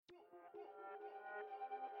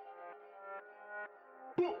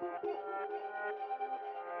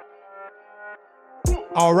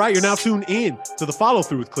All right, you're now tuned in to the Follow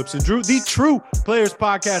Through with Clips and Drew, the True Players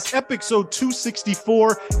Podcast, episode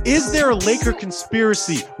 264. Is there a Laker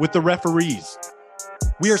conspiracy with the referees?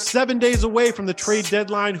 We are 7 days away from the trade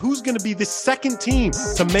deadline. Who's going to be the second team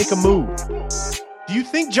to make a move? Do you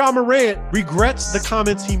think Ja Morant regrets the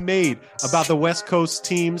comments he made about the West Coast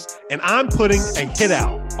teams? And I'm putting a hit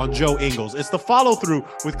out on Joe Ingles. It's the Follow Through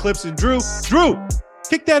with Clips and Drew. Drew,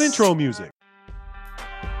 kick that intro music.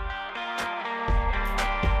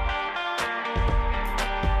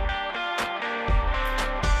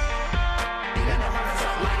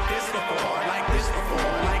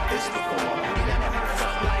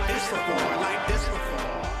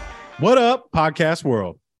 What up, podcast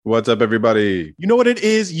world? What's up, everybody? You know what it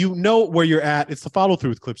is. You know where you're at. It's the Follow Through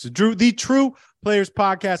with Clips and Drew, the True Players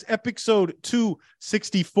Podcast, episode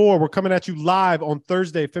 264. We're coming at you live on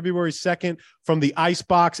Thursday, February 2nd from the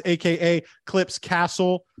Icebox, a.k.a. Clips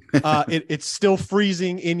Castle. It's still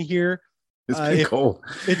freezing in here. It's been cold.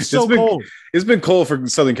 It's so cold. It's been cold for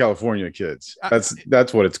Southern California kids.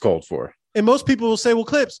 That's what it's cold for. And most people will say, well,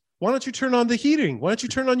 Clips, why don't you turn on the heating? Why don't you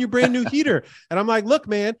turn on your brand new heater? And I'm like, look,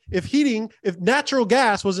 man, if natural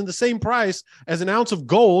gas was in the same price as an ounce of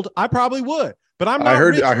gold, I probably would. But I'm not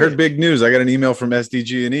I heard big news. I got an email from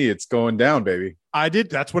SDG&E. It's going down, baby. I did.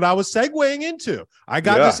 That's what I was segueing into. I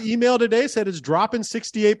got this email today, said it's dropping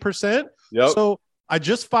 68%. Yep. So I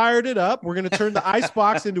just fired it up. We're going to turn the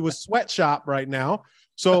Icebox into a sweatshop right now.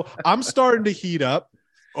 So I'm starting to heat up.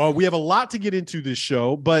 We have a lot to get into this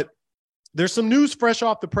show, but there's some news fresh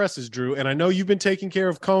off the presses, Drew, and I know you've been taking care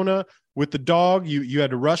of Kona with the dog. You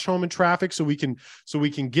had to rush home in traffic so we can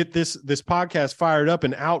get this podcast fired up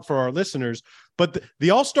and out for our listeners. But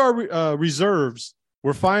the All-Star reserves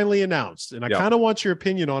were finally announced, and I kind of want your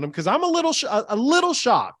opinion on them because I'm a little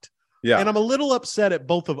shocked, and I'm a little upset at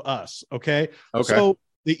both of us. Okay. So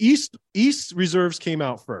the East reserves came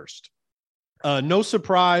out first. No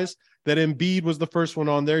surprise that Embiid was the first one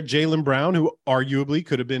on there. Jaylen Brown, who arguably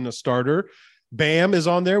could have been a starter. Bam is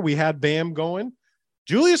on there. We had Bam going.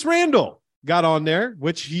 Julius Randle got on there,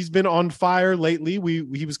 which he's been on fire lately.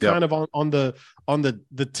 He was kind of on the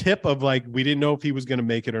tip of like, we didn't know if he was going to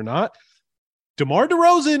make it or not. DeMar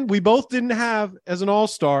DeRozan, we both didn't have as an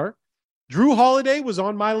all-star. Drew Holiday was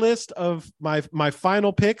on my list of my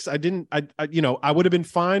final picks. I would have been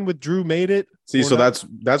fine with Drew made it. See, so that's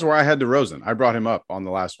where I had DeRozan. I brought him up on the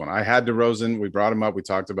last one. I had DeRozan. We brought him up. We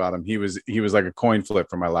talked about him. He was like a coin flip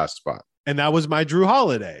for my last spot. And that was my Drew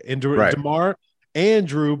Holiday. And DeMar and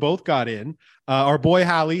Drew both got in. Our boy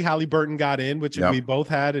Hallie Burton got in, which we both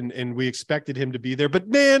had, and we expected him to be there. But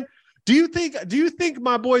man, do you think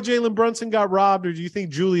my boy Jalen Brunson got robbed, or do you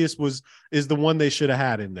think Julius is the one they should have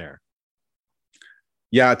had in there?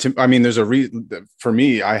 Yeah, there's a reason for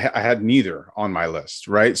me. I had neither on my list,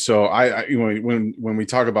 right? So when we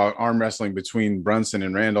talk about arm wrestling between Brunson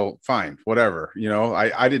and Randle, fine, whatever.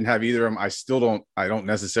 I didn't have either of them. I don't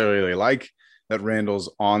necessarily like that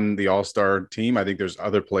Randle's on the All-Star team. I think there's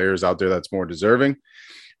other players out there that's more deserving.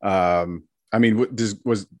 Was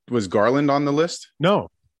Garland on the list? No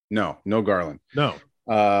Garland. No.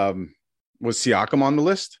 Was Siakam on the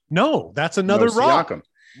list? No, that's another rock. Siakam.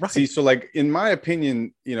 Right. See, so like in my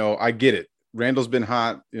opinion, I get it. Randall's been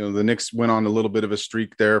hot. The Knicks went on a little bit of a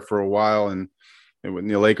streak there for a while, and when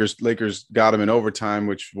the Lakers got him in overtime,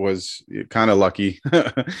 which was kind of lucky.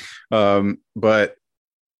 But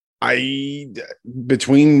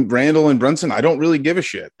between Randle and Brunson, I don't really give a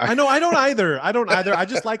shit. I know I don't either. I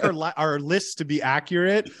just like our list to be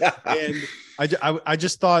accurate, and I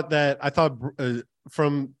just thought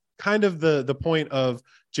from kind of the point of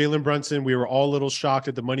Jalen Brunson, we were all a little shocked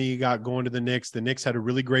at the money he got going to the Knicks. The Knicks had a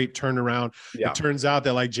really great turnaround. Yeah. It turns out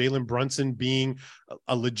that like Jalen Brunson being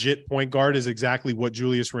a legit point guard is exactly what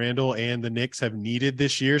Julius Randle and the Knicks have needed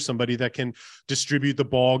this year. Somebody that can distribute the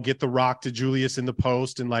ball, get the rock to Julius in the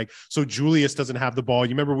post. And so Julius doesn't have the ball.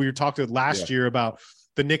 You remember we were talking last year about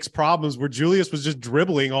the Knicks' problems where Julius was just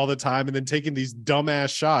dribbling all the time and then taking these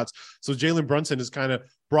dumbass shots. So Jalen Brunson has kind of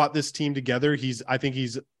brought this team together. I think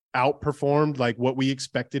he's outperformed like what we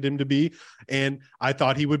expected him to be, and I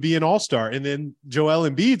thought he would be an all-star. And then Joel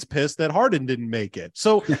Embiid's pissed that Harden didn't make it.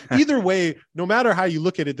 So either way, no matter how you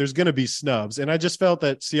look at it, there's going to be snubs. And I just felt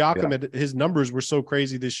that Siakam, his numbers were so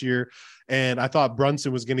crazy this year, and I thought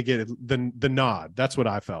Brunson was going to get the nod. That's what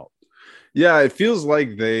I felt. Yeah, it feels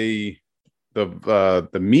like the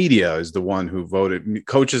media is the one who voted.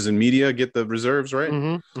 Coaches and media get the reserves, right?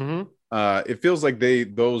 Mm-hmm, mm-hmm. It feels like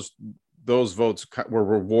those votes were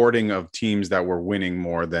rewarding of teams that were winning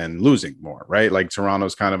more than losing more, right? Like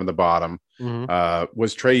Toronto's kind of in the bottom. Mm-hmm.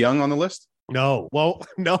 Was Trae Young on the list? No, well,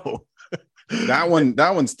 no. That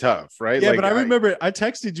one's tough, right? Yeah, Like but I remember I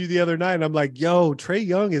texted you the other night and I'm like, yo, Trae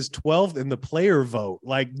Young is 12th in the player vote.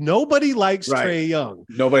 Like nobody likes right. Trae Young.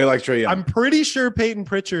 Nobody likes Trae Young. I'm pretty sure Peyton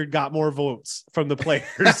Pritchard got more votes from the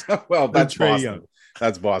players Well, than that's Trae Boston. Young.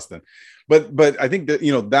 That's Boston. But I think that,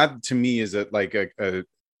 that to me is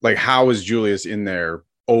like how is Julius in there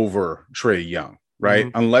over Trae Young, right?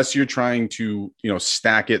 Mm-hmm. Unless you're trying to,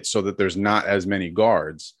 stack it so that there's not as many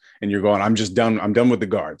guards and you're going, I'm just done. I'm done with the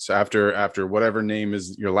guards. After whatever name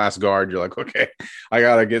is your last guard, you're like, okay, I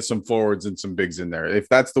got to get some forwards and some bigs in there. If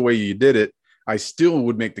that's the way you did it, I still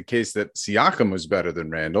would make the case that Siakam was better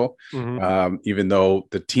than Randall, even though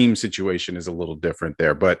the team situation is a little different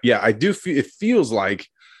there. But yeah, I do feel it feels like,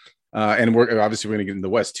 and we're obviously going to get in the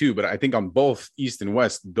West too, but I think on both East and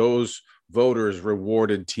West, those voters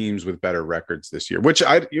rewarded teams with better records this year, which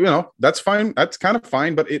that's fine. That's kind of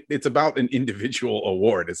fine, but it's about an individual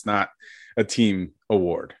award. It's not a team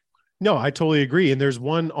award. No, I totally agree. And there's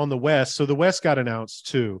one on the West. So the West got announced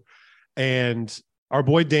too. And our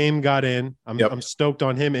boy Dame got in. I'm stoked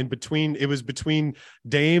on him. And it was between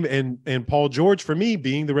Dame and Paul George. For me,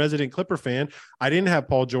 being the resident Clipper fan, I didn't have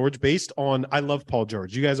Paul George I love Paul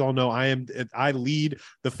George. You guys all know I lead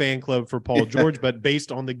the fan club for Paul George, but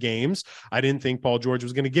based on the games, I didn't think Paul George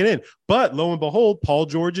was going to get in. But lo and behold, Paul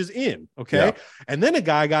George is in. Okay. Yeah. And then a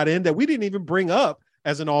guy got in that we didn't even bring up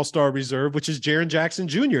as an all-star reserve, which is Jaren Jackson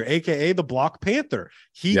Jr., aka the Block Panther.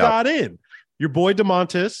 He got in. Your boy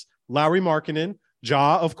DeMontis, Lauri Markkanen,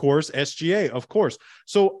 Ja, of course, SGA, of course.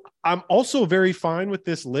 So I'm also very fine with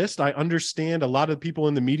this list. I understand a lot of people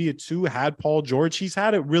in the media too had Paul George. He's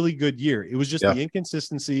had a really good year. It was just the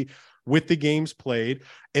inconsistency with the games played.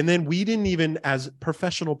 And then we didn't even, as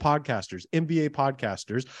professional podcasters, NBA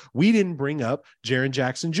podcasters, we didn't bring up Jaren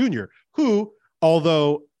Jackson Jr., who,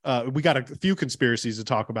 although we got a few conspiracies to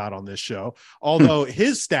talk about on this show, although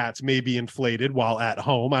his stats may be inflated while at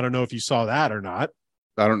home. I don't know if you saw that or not.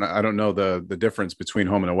 I don't know the difference between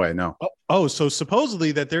home and away. No. Oh, so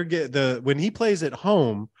supposedly that when he plays at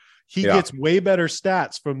home, he gets way better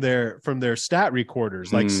stats from their stat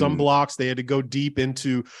recorders. Like some blocks, they had to go deep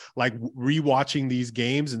into like rewatching these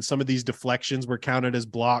games, and some of these deflections were counted as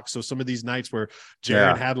blocks. So some of these nights where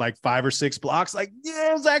Jaren had like 5 or 6 blocks, like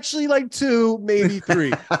it was actually like 2, maybe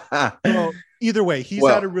 3. So either way, he's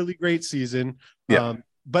had a really great season. Yeah.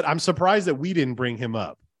 But I'm surprised that we didn't bring him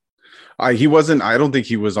up. He wasn't. I don't think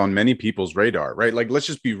he was on many people's radar, right? Like, let's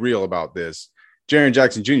just be real about this. Jaren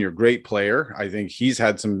Jackson Jr., great player. I think he's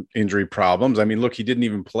had some injury problems. I mean, look, he didn't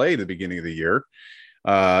even play at the beginning of the year.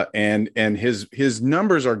 And his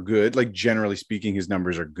numbers are good. Like, generally speaking, his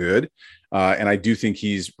numbers are good. And I do think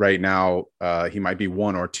he's right now, he might be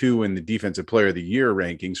 1 or 2 in the defensive player of the year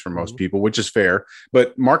rankings for most people, which is fair.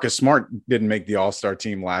 But Marcus Smart didn't make the all-star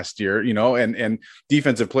team last year, and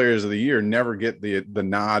defensive players of the year never get the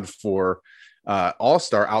nod for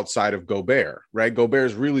all-star outside of Gobert, right?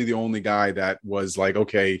 Gobert is really the only guy that was like,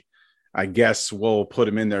 okay, I guess we'll put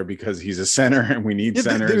him in there because he's a center and we need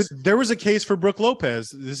centers. There was a case for Brook Lopez.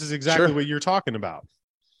 This is exactly what you're talking about.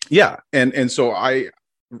 Yeah. And so I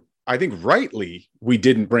think rightly we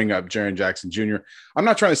didn't bring up Jaren Jackson Jr. I'm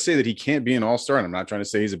not trying to say that he can't be an all-star, and I'm not trying to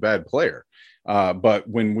say he's a bad player. But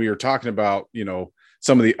when we were talking about,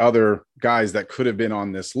 some of the other guys that could have been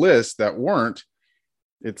on this list that weren't,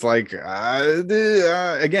 it's like,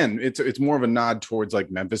 again, it's more of a nod towards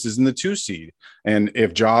like Memphis is in the 2 seed. And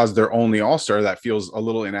if Ja's their only all-star, that feels a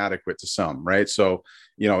little inadequate to some, right? So,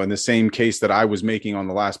 in the same case that I was making on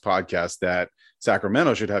the last podcast, that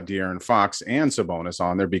Sacramento should have De'Aaron Fox and Sabonis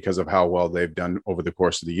on there because of how well they've done over the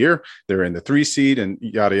course of the year. They're in the 3 seed and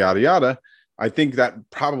yada, yada, yada. I think that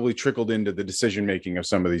probably trickled into the decision-making of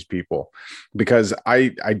some of these people, because I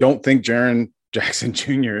don't think Jaren Jackson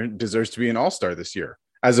Jr. deserves to be an all-star this year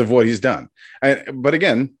as of what he's done. But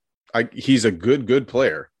again, he's a good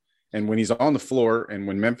player. And when he's on the floor and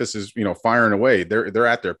when Memphis is, firing away, they're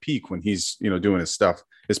at their peak when he's, doing his stuff,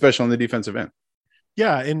 especially on the defensive end.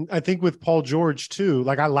 Yeah. And I think with Paul George too,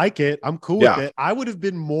 like I like it. I'm cool with it. I would have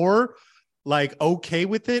been more like okay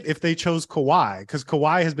with it if they chose Kawhi, because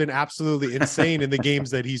Kawhi has been absolutely insane in the games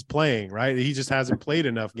that he's playing, right? He just hasn't played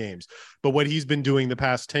enough games. But what he's been doing the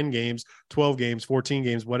past 10 games, 12 games, 14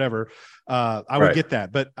 games, whatever, I would get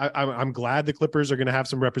that. But I'm glad the Clippers are going to have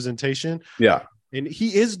some representation. Yeah. And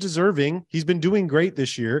he is deserving. He's been doing great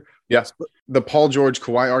this year. Yes. The Paul George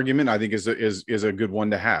Kawhi argument, I think, is a good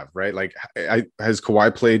one to have, right? Like, has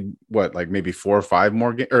Kawhi played like maybe 4 or 5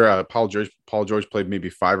 more games, or Paul George played maybe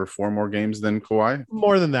 5 or 4 more games than Kawhi?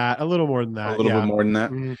 More than that, a little more than that. A little bit more than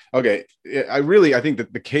that. Mm-hmm. Okay. I think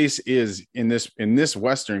that the case is in this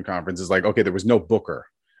Western Conference is like, okay, there was no Booker.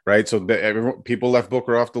 right? So people left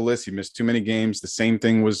Booker off the list. He missed too many games. The same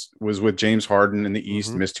thing was with James Harden in the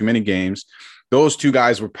East. Missed too many games. Those two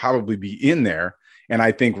guys would probably be in there. And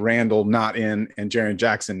I think Randall not in and Jaren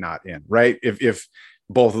Jackson not in, right? If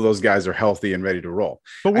both of those guys are healthy and ready to roll.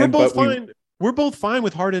 But we're both fine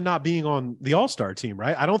with Harden not being on the All-Star team,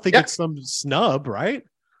 right? I don't think it's some snub, right?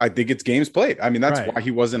 I think it's games played. I mean, that's why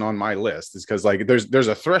he wasn't on my list, is because like there's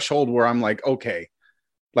a threshold where I'm like, okay,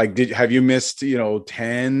 like have you missed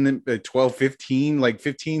 10, 12, 15? Like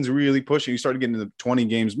 15's really pushing. You started getting to the 20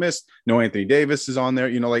 games missed. No Anthony Davis is on there.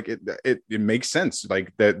 Like it makes sense.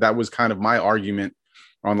 Like that was kind of my argument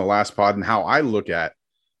on the last pod, and how I look at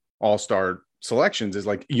All-Star selections is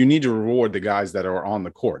like, you need to reward the guys that are on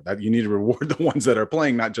the court, that you need to reward the ones that are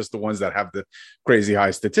playing, not just the ones that have the crazy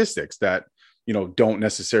high statistics that don't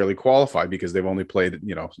necessarily qualify because they've only played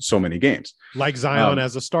so many games, like Zion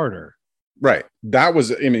as a starter. Right. That was,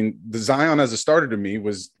 the Zion as a starter to me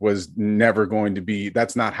was never going to be,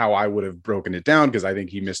 that's not how I would have broken it down, because I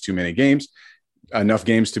think he missed too many games, enough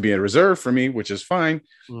games to be a reserve for me, which is fine.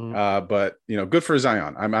 But good for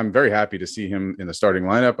Zion. I'm very happy to see him in the starting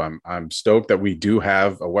lineup. I'm stoked that we do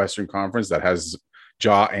have a Western Conference that has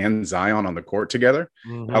Ja and Zion on the court together.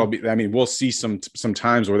 That'll be, we'll see some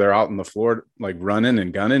times where they're out on the floor, like running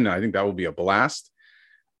and gunning. And I think that will be a blast.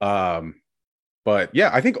 But yeah,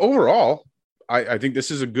 I think overall, I think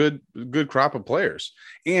this is a good crop of players.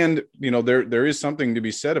 And, there is something to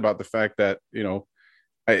be said about the fact that,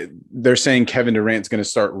 they're saying Kevin Durant's going to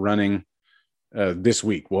start running this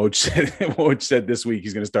week. Woj said this week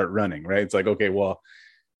he's going to start running, right? It's like, okay, well,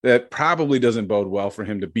 that probably doesn't bode well for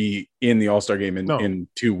him to be in the All-Star game in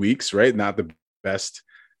 2 weeks, right? Not the best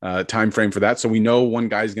time frame for that. So we know one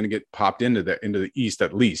guy's going to get popped into the East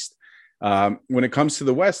at least. When it comes to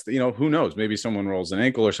the West, who knows? Maybe someone rolls an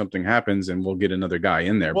ankle or something happens, and we'll get another guy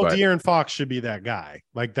in there. Well, De'Aaron Fox should be that guy.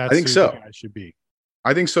 Like that's I think so. The guy should be.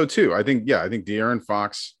 I think so too. I think De'Aaron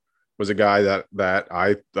Fox was a guy that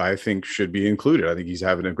I think should be included. I think he's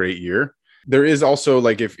having a great year. There is also,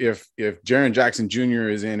 like, if Jaren Jackson Jr.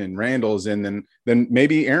 is in and Randall is in, then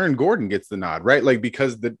maybe Aaron Gordon gets the nod, right? Like,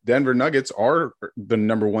 because the Denver Nuggets are the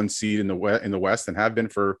number one seed in the West and have been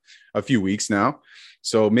for a few weeks now.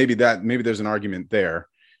 So maybe there's an argument there.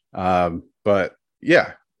 But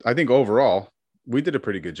yeah, I think overall we did a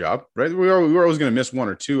pretty good job, right? We were always going to miss one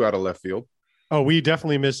or two out of left field. Oh, we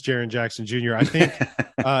definitely missed Jaren Jackson Jr. I think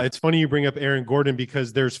it's funny you bring up Aaron Gordon,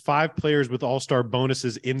 because there's 5 players with All-Star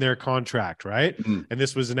bonuses in their contract, right? And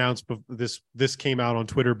this was announced. This came out on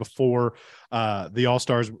Twitter before the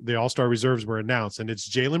All-Star reserves were announced, and it's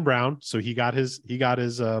Jaylen Brown, so he got his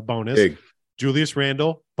bonus. Big. Julius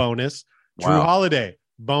Randle, bonus. Wow. Jrue Holiday,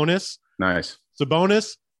 bonus. Nice.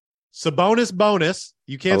 Sabonis, bonus.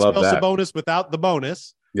 You can't spell Sabonis without the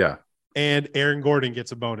bonus. Yeah. And Aaron Gordon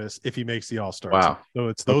gets a bonus if he makes the All-Star. Wow. So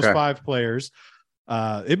it's those 5 players.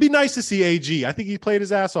 It'd be nice to see AG. I think he played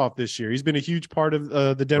his ass off this year. He's been a huge part of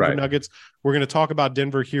the Denver Nuggets. We're going to talk about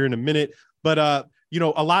Denver here in a minute. But,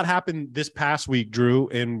 a lot happened this past week, Drew.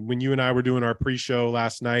 And when you and I were doing our pre-show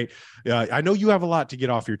last night, I know you have a lot to get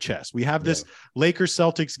off your chest. We have this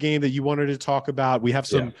Lakers-Celtics game that you wanted to talk about. We have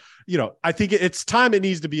some, I think it's time it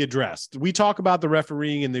needs to be addressed. We talk about the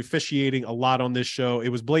refereeing and the officiating a lot on this show. It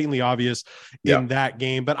was blatantly obvious in that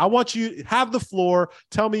game. But I want you to have the floor.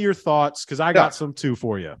 Tell me your thoughts, because I got some too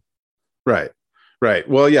for you. Right.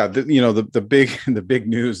 Well, yeah, the big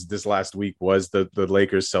news this last week was the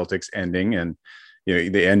Lakers-Celtics ending, and the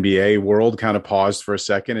NBA world kind of paused for a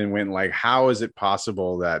second and went like, how is it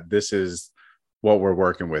possible that this is what we're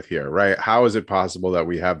working with here, right? How is it possible that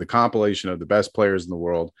we have the compilation of the best players in the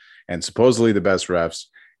world and supposedly the best refs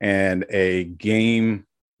and a game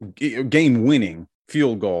winning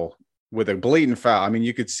field goal with a blatant foul? I mean,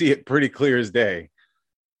 you could see it pretty clear as day,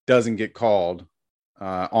 doesn't get called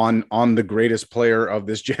on the greatest player of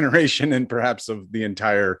this generation and perhaps of the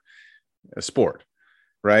entire sport,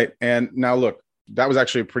 right? And now look, that was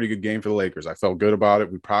actually a pretty good game for the Lakers. I felt good about it.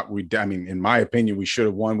 In my opinion, we should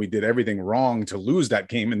have won. We did everything wrong to lose that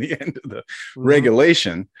game in the end of the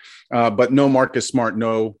regulation. But no Marcus Smart,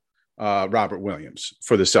 no Robert Williams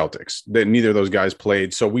for the Celtics. Neither of those guys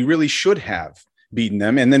played. So we really should have beaten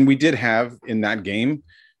them. And then we did have in that game,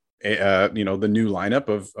 the new lineup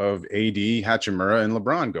of AD, Hachimura, and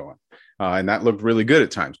LeBron going. And that looked really good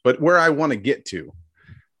at times. But where I want to get to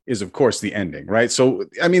is, of course, the ending, right? So,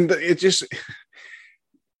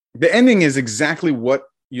 the ending is exactly what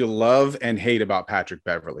you love and hate about Patrick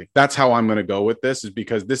Beverley. That's how I'm going to go with this, is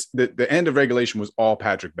because the end of regulation was all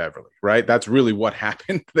Patrick Beverley, right? That's really what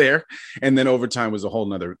happened there. And then overtime was a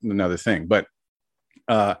whole another thing. But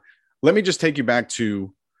let me just take you back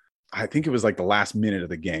to I think it was like the last minute of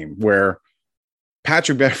the game where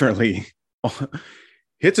Patrick Beverley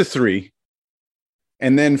hits a three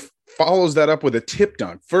and then follows that up with a tip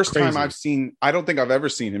dunk. First time I don't think I've ever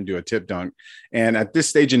seen him do a tip dunk. And at this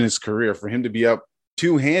stage in his career, for him to be up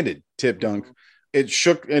two-handed tip dunk, it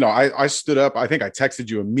shook, I stood up. I think I texted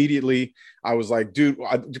you immediately. I was like, dude,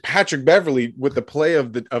 Patrick Beverley with the play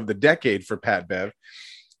of the decade for Pat Bev.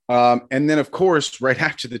 And then, of course, right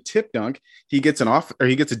after the tip dunk, he gets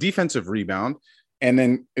a defensive rebound and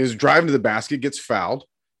then is driving to the basket, gets fouled,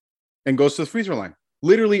 and goes to the free throw line.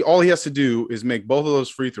 Literally, all he has to do is make both of those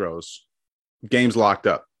free throws. Game's locked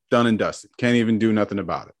up, done and dusted. Can't even do nothing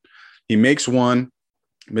about it. He makes one,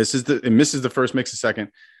 misses the first, makes the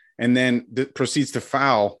second, and then proceeds to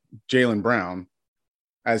foul Jaylen Brown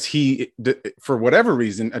as he, for whatever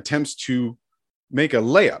reason, attempts to make a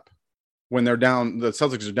layup. When they're down, the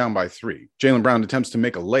Celtics are down by 3. Jaylen Brown attempts to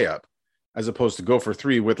make a layup as opposed to go for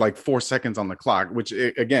 3 with like 4 seconds on the clock, which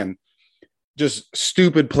again, just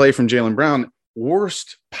stupid play from Jaylen Brown.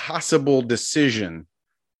 Worst possible decision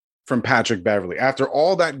from Patrick Beverley. After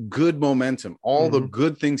all that good momentum, all the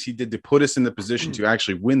good things he did to put us in the position to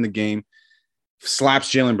actually win the game, slaps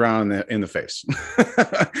Jaylen Brown in the face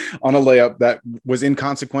on a layup that was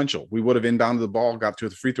inconsequential. We would have inbounded the ball, got to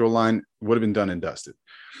the free throw line, would have been done and dusted.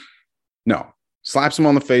 No, slaps him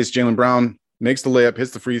on the face. Jaylen Brown makes the layup,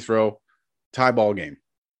 hits the free throw, tie ball game.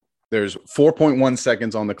 There's 4.1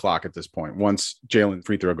 seconds on the clock at this point once Jaylen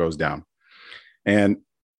free throw goes down. And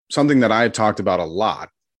something that I had talked about a lot,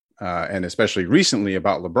 and especially recently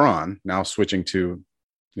about LeBron, now switching to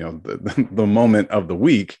the moment of the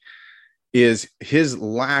week, is his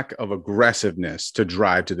lack of aggressiveness to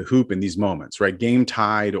drive to the hoop in these moments, right? Game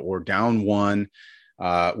tied or down 1,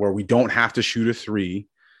 where we don't have to shoot a 3.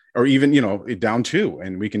 Or even, down 2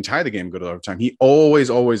 and we can tie the game, go to overtime. He always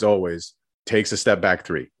takes a step back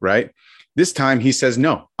 3, right? This time he says,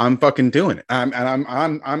 no, I'm fucking doing it.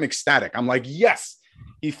 I'm ecstatic. I'm like, yes,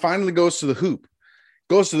 he finally goes to the hoop.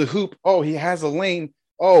 Oh, he has a lane.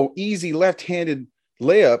 Oh, easy left-handed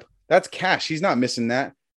layup. That's cash. He's not missing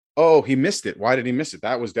that. Oh, he missed it. Why did he miss it?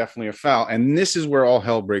 That was definitely a foul. And this is where all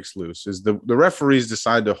hell breaks loose, is the referees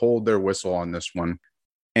decide to hold their whistle on this one.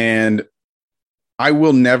 And I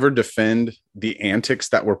will never defend the antics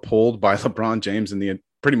that were pulled by LeBron James and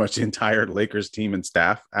pretty much the entire Lakers team and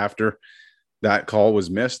staff after that call was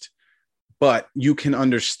missed. But you can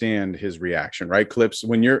understand his reaction, right? Clips,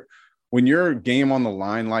 when you're game on the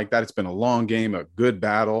line like that, it's been a long game, a good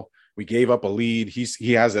battle. We gave up a lead.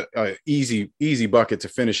 He has a easy bucket to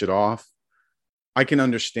finish it off. I can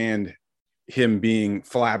understand him being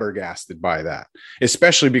flabbergasted by that,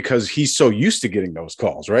 especially because he's so used to getting those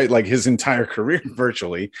calls, right? Like his entire career,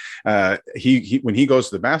 virtually, he when he goes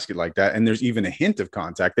to the basket like that, and there's even a hint of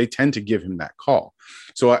contact, they tend to give him that call.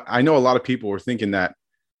 So I know a lot of people were thinking that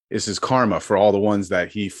this is karma for all the ones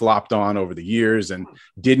that he flopped on over the years and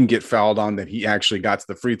didn't get fouled on, that he actually got to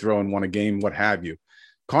the free throw and won a game, what have you.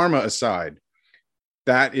 Karma aside,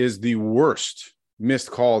 that is the worst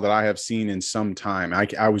missed call that I have seen in some time.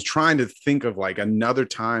 I was trying to think of like another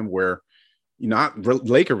time where, not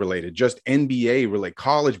Laker related, just NBA related,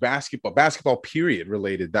 college basketball period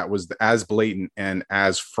related, that was as blatant and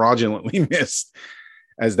as fraudulently missed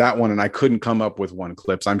as that one. And I couldn't come up with one.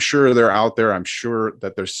 Clips, I'm sure they're out there. I'm sure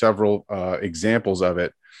that there's several examples of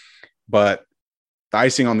it, but the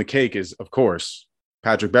icing on the cake is, of course,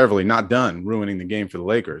 Patrick Beverley, not done ruining the game for the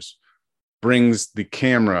Lakers, brings the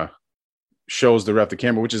camera, shows the ref the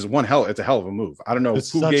camera, which is it's a hell of a move. I don't know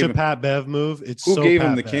it's such a Pat Bev move. Who gave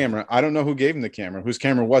him the camera? I don't know who gave him the camera. Whose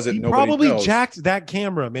camera was it? He Nobody probably knows. Jacked that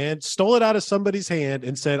camera, man. Stole it out of somebody's hand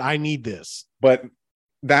and said, I need this. But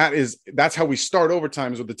that's how we start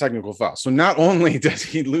overtimes with the technical foul. So not only does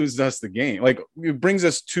he lose us the game, like it brings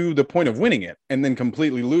us to the point of winning it and then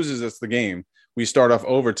completely loses us the game. We start off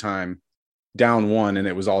overtime down 1 and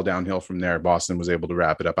it was all downhill from there. Boston was able to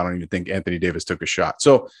wrap it up. I don't even think Anthony Davis took a shot.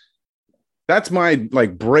 So that's my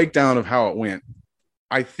breakdown of how it went.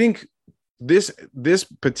 I think this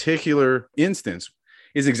particular instance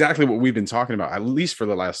is exactly what we've been talking about, at least for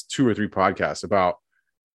the last 2 or 3 podcasts, about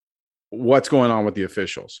what's going on with the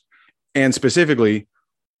officials. And specifically,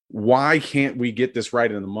 why can't we get this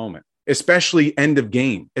right in the moment? Especially end of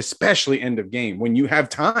game when you have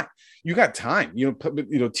time. You got time.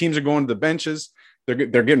 Teams are going to the benches. They're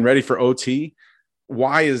getting ready for OT.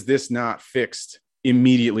 Why is this not fixed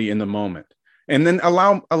immediately in the moment? And then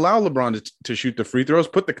allow LeBron to shoot the free throws,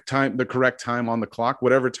 put the correct time on the clock,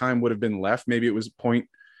 whatever time would have been left. Maybe it was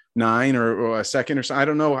 0.9 or a second or so. I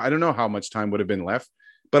don't know how much time would have been left,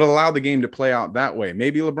 but allow the game to play out that way.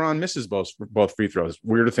 Maybe LeBron misses both free throws.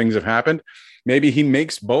 Weirder things have happened. Maybe he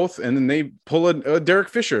makes both, and then they pull a Derek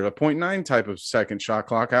Fisher, a 0.9 type of second shot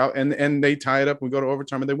clock out, and they tie it up. We go to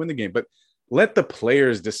overtime, and they win the game. But let the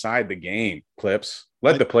players decide the game, Clips.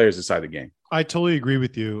 Let the players decide the game. I totally agree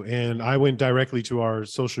with you. And I went directly to our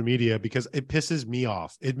social media because it pisses me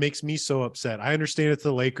off. It makes me so upset. I understand it's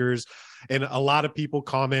the Lakers, and a lot of people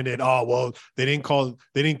commented, oh, well, they didn't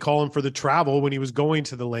call him for the travel when he was going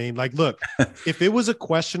to the lane. Like, look, if it was a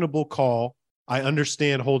questionable call, I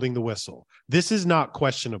understand holding the whistle. This is not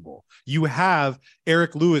questionable. You have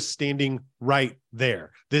Eric Lewis standing right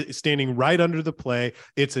there, standing right under the play.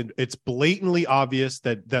 It's blatantly obvious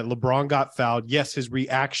that LeBron got fouled. Yes, his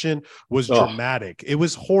reaction was dramatic. It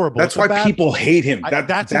was horrible. That's why people hate him.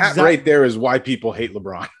 That right there is why people hate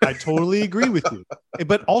LeBron. I totally agree with you.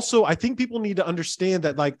 But also, I think people need to understand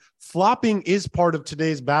that, like, flopping is part of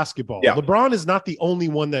today's basketball. Yeah. LeBron is not the only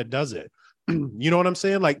one that does it. You know what I'm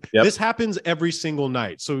saying? Like, This happens every single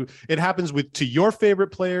night. So it happens to your favorite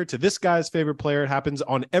player, to this guy's favorite player. It happens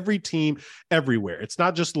on every team, everywhere. It's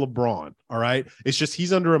not just LeBron. All right. It's just,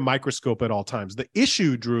 he's under a microscope at all times. The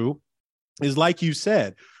issue, Drew, is, like you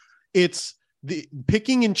said, it's the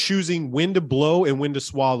picking and choosing when to blow and when to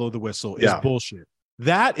swallow the whistle is bullshit.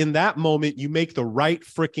 That in that moment, you make the right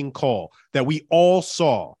freaking call that we all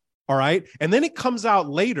saw. All right. And then it comes out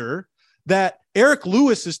later that Eric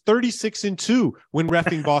Lewis is 36-2 when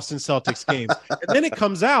reffing Boston Celtics games. And then it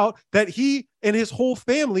comes out that he and his whole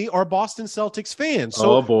family are Boston Celtics fans.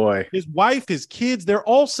 So oh boy, his wife, his kids, they're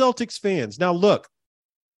all Celtics fans. Now, look,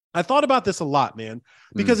 I thought about this a lot, man,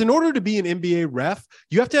 because in order to be an NBA ref,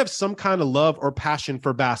 you have to have some kind of love or passion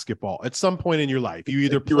for basketball at some point in your life. You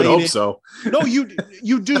either played you would hope so. No, you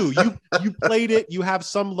do. You played it. You have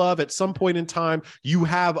some love at some point in time. You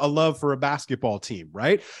have a love for a basketball team,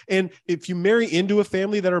 right? And if you marry into a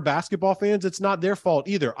family that are basketball fans, it's not their fault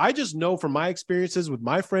either. I just know from my experiences with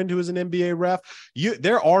my friend who is an NBA ref,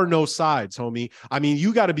 there are no sides, homie. I mean,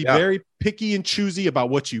 you got to be very picky and choosy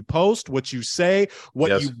about what you post, what you say,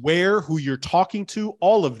 what you wear, who you're talking to,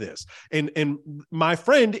 all of this. And my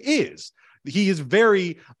friend he is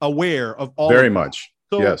very aware of all very of much.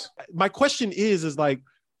 So my question is like,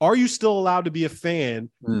 are you still allowed to be a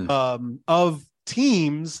fan of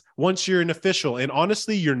teams once you're an official? And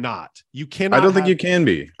honestly, you're not. You cannot. I don't think you can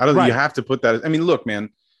be. I don't think you have to put that. I mean, look, man,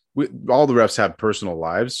 all the refs have personal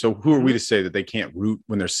lives. So who are we to say that they can't root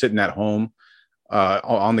when they're sitting at home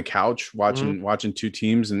on the couch watching two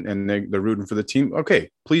teams and they're rooting for the team? Okay,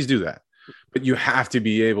 please do that. But you have to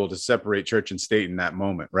be able to separate church and state in that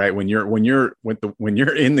moment, right? When you're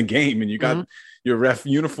in the game and you got your ref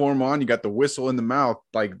uniform on, you got the whistle in the mouth,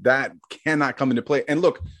 like that cannot come into play. And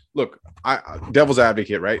look, I devil's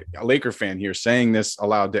advocate, right? A Laker fan here saying this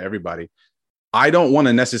aloud to everybody. I don't want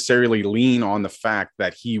to necessarily lean on the fact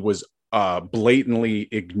that he was blatantly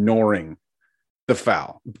ignoring the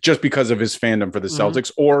foul just because of his fandom for the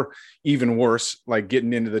Celtics, or even worse, like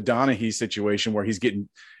getting into the Donaghy situation where he's getting,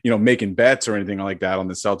 making bets or anything like that on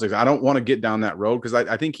the Celtics. I don't want to get down that road because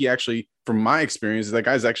I think he actually, from my experience, that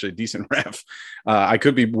guy's actually a decent ref. I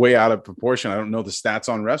could be way out of proportion. I don't know the stats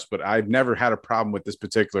on refs, but I've never had a problem with this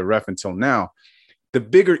particular ref until now. The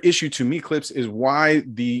bigger issue to me, Clips, is why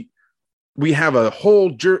we have a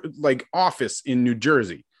whole office in New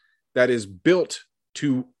Jersey that is built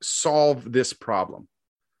to solve this problem.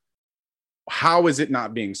 How is it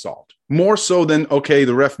not being solved? More so than, okay,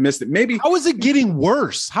 the ref missed it. Maybe. How is it getting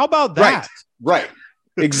worse? How about that? Right.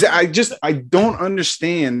 Exactly. I don't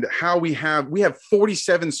understand how we have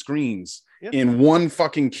 47 screens in one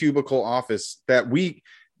fucking cubicle office that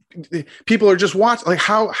people are just watching. Like,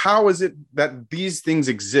 how is it that these things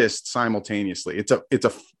exist simultaneously?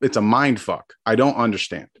 It's a mind fuck. I don't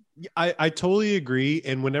understand. I totally agree.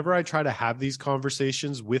 And whenever I try to have these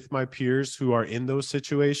conversations with my peers who are in those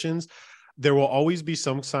situations, there will always be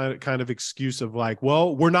some kind of excuse of like,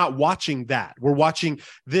 well, we're not watching that. We're watching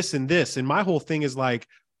this and this. And my whole thing is like,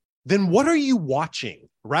 then what are you watching?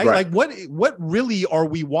 Right? Like what really are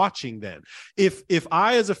we watching then? If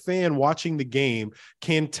I, as a fan watching the game,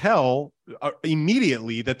 can tell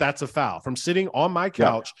immediately that that's a foul from sitting on my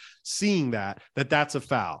couch, seeing that's a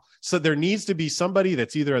foul. So there needs to be somebody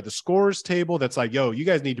that's either at the scorer's table that's like, yo, you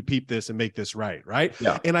guys need to peep this and make this right. Right.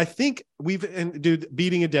 Yeah. And I think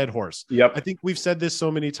beating a dead horse. Yep. I think we've said this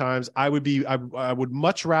so many times. I would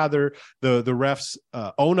much rather the refs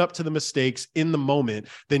own up to the mistakes in the moment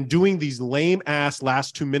than doing these lame ass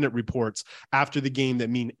last 2-minute reports after the game that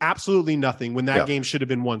mean absolutely nothing when that game should have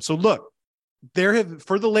been won. So look,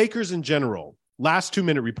 for the Lakers in general, last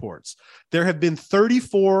 2-minute reports, there have been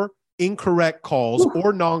 34 incorrect calls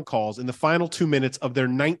or non-calls in the final 2 minutes of their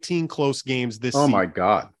 19 close games this season. Oh my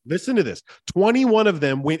God. Listen to this. 21 of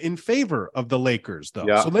them went in favor of the Lakers, though.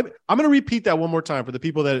 Yeah. So I'm going to repeat that one more time for the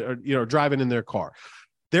people that are, driving in their car.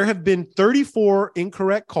 There have been 34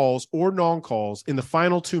 incorrect calls or non-calls in the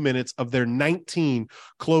final 2 minutes of their 19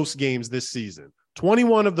 close games this season.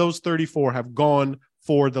 21 of those 34 have gone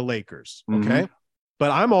for the Lakers. Okay. Mm-hmm. But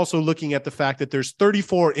I'm also looking at the fact that there's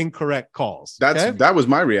 34 incorrect calls. That was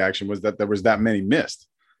my reaction, was that there was that many missed.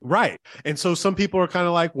 Right. And so some people are kind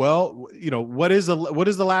of like, well, what is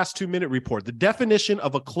the last 2 minute report? The definition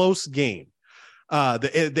of a close game.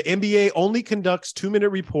 The NBA only conducts 2 minute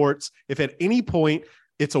reports if at any point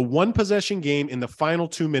it's a one possession game in the final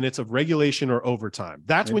 2 minutes of regulation or overtime.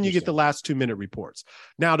 That's when you get the last 2 minute reports.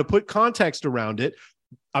 Now, to put context around it,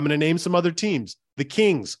 I'm going to name some other teams. The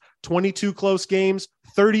Kings, 22 close games,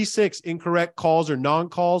 36 incorrect calls or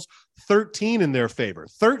non-calls, 13 in their favor,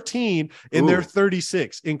 13 in their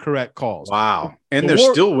 36 incorrect calls. Wow. And they're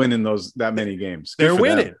still winning that many games. They're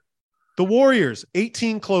winning. Them. The Warriors,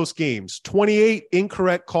 18 close games, 28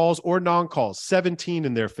 incorrect calls or non-calls, 17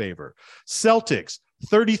 in their favor. Celtics,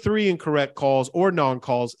 33 incorrect calls or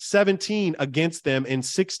non-calls, 17 against them and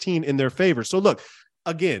 16 in their favor. So look,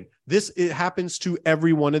 again, it happens to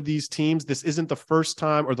every one of these teams. This isn't the first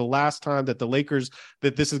time or the last time that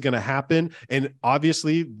that this is going to happen. And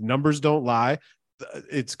obviously numbers don't lie.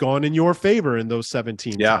 It's gone in your favor in those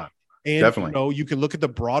 17 times. And definitely. You can look at the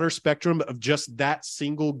broader spectrum of just that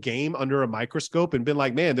single game under a microscope and been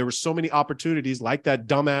like, man, there were so many opportunities like that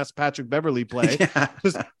dumbass Patrick Beverley play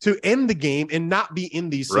to end the game and not be in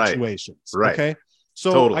these situations. Right. Okay.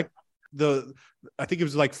 So totally. I think it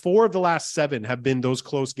was like 4 of the last 7 have been those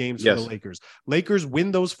close games for the Lakers. Lakers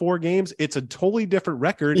win those 4 games. It's a totally different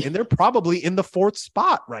record, and they're probably in the 4th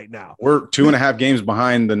spot right now. We're 2.5 games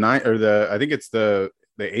behind the 9 or I think it's the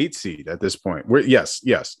 8 seed at this point. Yes.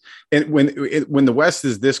 And when the West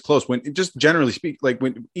is this close, when just generally speak, like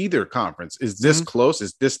when either conference is this close,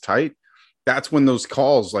 is this tight, that's when those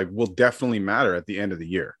calls will definitely matter at the end of the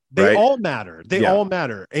year. They all matter. All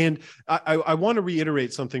matter. And I want to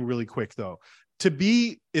reiterate something really quick though.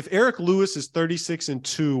 If Eric Lewis is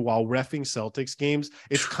 36-2 while reffing Celtics games,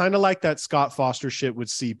 it's kind of like that Scott Foster shit with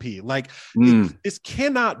CP. This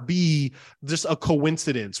cannot be just a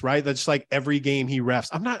coincidence, right? That's like every game he refs.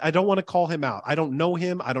 I don't want to call him out. I don't know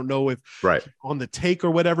him. I don't know if on the take or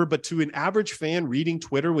whatever, but to an average fan reading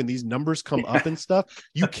Twitter, when these numbers come up and stuff,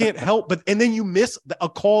 you can't help and then you miss a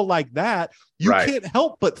call like that. You can't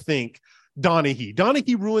help but think,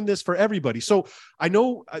 Donaghy ruined this for everybody. So I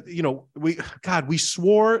know, we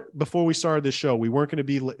swore before we started this show, we weren't going to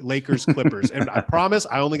be Lakers Clippers. And I promise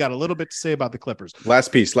I only got a little bit to say about the Clippers.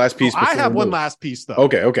 Last piece. I have one last piece though.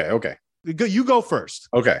 Okay. You go first.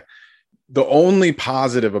 Okay. The only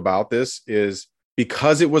positive about this is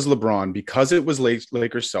because it was LeBron, because it was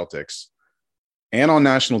Lakers Celtics and on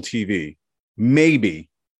national TV, maybe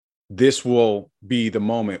this will be the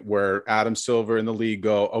moment where Adam Silver and the league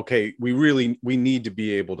go, okay, we need to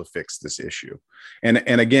be able to fix this issue. And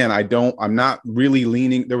again, I'm not really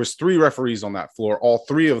leaning. There was 3 referees on that floor. All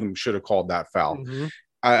 3 of them should have called that foul.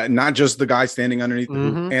 Mm-hmm. Not just the guy standing underneath the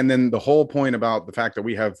hoop. And then the whole point about the fact that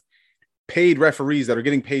we have paid referees that are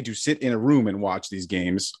getting paid to sit in a room and watch these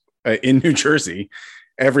games in New Jersey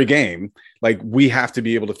every game. We have to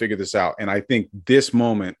be able to figure this out. And I think this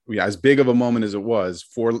moment, as big of a moment as it was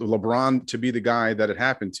for LeBron to be the guy that it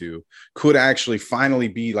happened to, could actually finally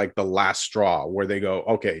be the last straw where they go,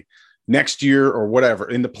 okay, next year or whatever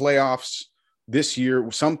in the playoffs this year,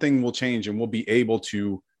 something will change and we'll be able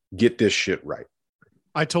to get this shit right.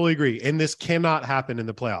 I totally agree. And this cannot happen in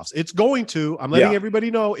the playoffs. It's going to. I'm letting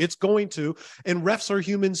everybody know it's going to. And refs are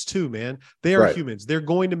humans too, man. They are humans. They're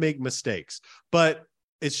going to make mistakes. But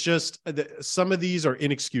it's just some of these are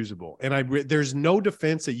inexcusable. And there's no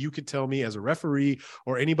defense that you could tell me as a referee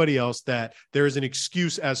or anybody else that there is an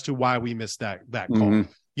excuse as to why we missed that call.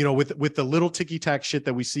 With the little ticky-tack shit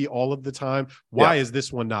that we see all of the time, why is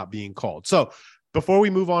this one not being called? So before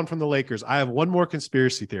we move on from the Lakers, I have one more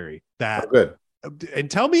conspiracy theory and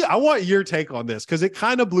tell me, I want your take on this because it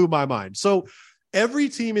kind of blew my mind. So every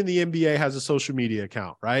team in the NBA has a social media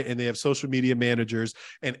account, right? And they have social media managers,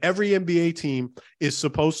 and every NBA team is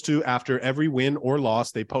supposed to, after every win or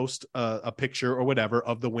loss, they post a picture or whatever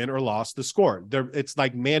of the win or loss, the score. It's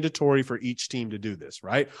mandatory for each team to do this,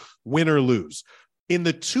 right? Win or lose. In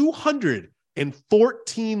the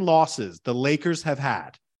 214 losses the Lakers have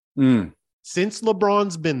had since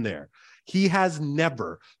LeBron's been there, he has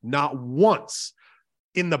never, not once,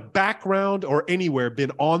 in the background or anywhere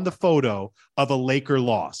been on the photo of a Laker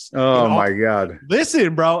loss. Oh my God.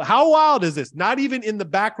 Listen, bro, how wild is this? Not even in the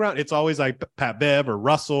background. It's always like Pat Bev or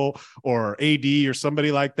Russell or AD or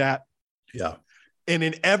somebody like that. Yeah. And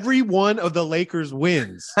in every one of the Lakers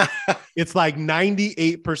wins, it's like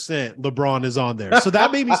 98% LeBron is on there. So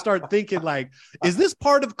that made me start thinking, like, is this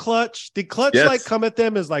part of Clutch? Did Clutch like come at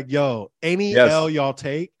them as like, yo, any L y'all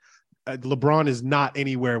take? LeBron is not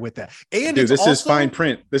anywhere with that. And dude, this is fine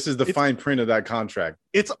print. This is the fine print of that contract.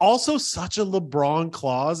 It's also such a LeBron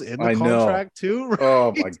clause in the contract too. Right?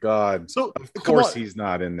 Oh my God. So of course he's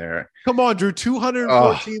not in there. Come on, Drew,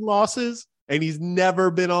 214 losses and he's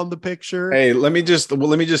never been on the picture. Hey, let me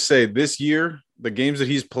just say this year, the games that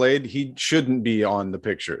he's played, he shouldn't be on the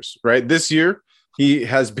pictures, right? This year, he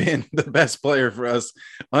has been the best player for us,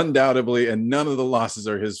 undoubtedly, and none of the losses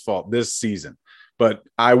are his fault this season. But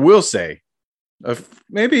I will say,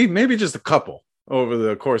 maybe just a couple over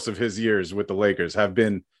the course of his years with the Lakers have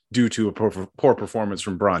been due to a poor performance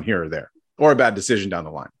from Bron here or there, or a bad decision down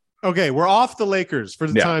the line. Okay, we're off the Lakers for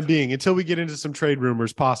the time being until we get into some trade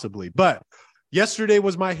rumors, possibly. But yesterday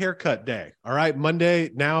was my haircut day. All right.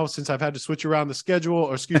 Monday, now, since I've had to switch around the schedule,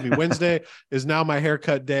 or excuse me, Wednesday is now my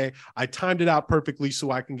haircut day. I timed it out perfectly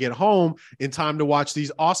so I can get home in time to watch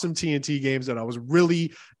these awesome TNT games that I was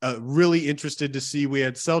really interested to see. We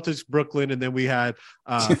had Celtics, Brooklyn, and then we had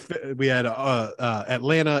Atlanta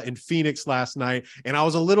and Phoenix last night. And I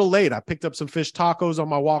was a little late. I picked up some fish tacos on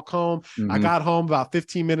my walk home. I got home about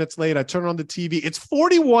 15 minutes late. I turned on the TV. It's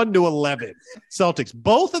 41-11 Celtics.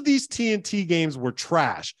 Both of these TNT games were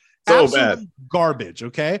trash. So absolute bad. Garbage.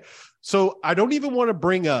 Okay. So I don't even want to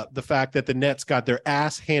bring up the fact that the Nets got their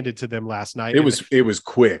ass handed to them last night. It was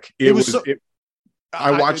quick.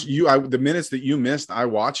 I watched the minutes that you missed. I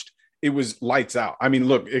watched. It was lights out. I mean,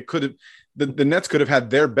 look, it could have. The Nets could have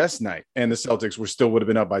had their best night, and the Celtics would have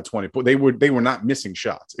been up by 20. They were not missing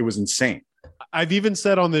shots. It was insane. I've even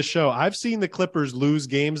said on this show, I've seen the Clippers lose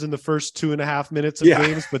games in the first 2.5 minutes of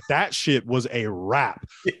games, but that shit was a wrap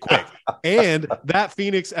quick. And that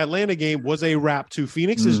Phoenix Atlanta game was a wrap too.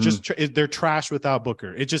 Phoenix is just, they're trash without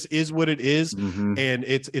Booker. It just is what it is. And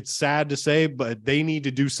it's sad to say, but they need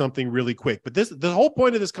to do something really quick. But the whole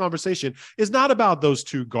point of this conversation is not about those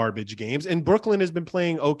two garbage games. And Brooklyn has been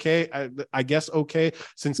playing okay, I guess okay,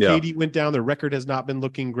 since KD went down. Their record has not been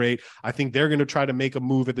looking great. I think they're going to try to make a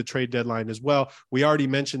move at the trade deadline as well. We already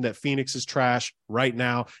mentioned that Phoenix is trash right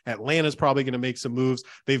now. Atlanta's probably going to make some moves.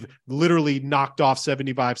 They've literally knocked off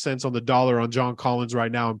 75 cents on the dollar on John Collins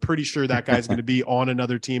right now. I'm pretty sure that guy's going to be on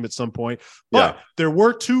another team at some point. But there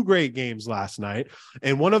were two great games last night,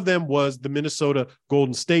 and one of them was the Minnesota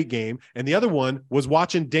Golden State game, and the other one was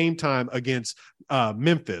watching Dame time against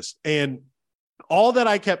Memphis. And all that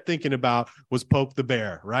I kept thinking about was poke the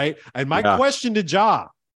bear, right? And my question to Ja,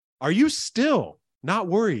 are you still not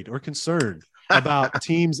worried or concerned about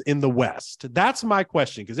teams in the West? That's my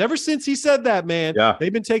question. Because ever since he said that, man,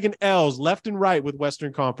 they've been taking L's left and right with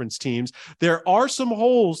Western Conference teams. There are some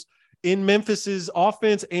holes in Memphis's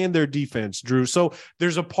offense and their defense, Drew. So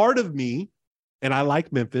there's a part of me, and I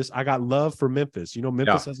like Memphis. I got love for Memphis. You know,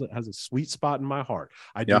 Memphis has a sweet spot in my heart.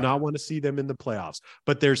 I do not want to see them in the playoffs.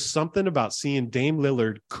 But there's something about seeing Dame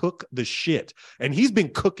Lillard cook the shit. And he's been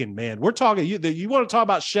cooking, man. We're talking, you want to talk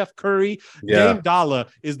about Chef Curry? Dame Dalla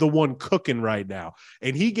is the one cooking right now.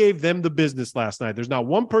 And he gave them the business last night. There's not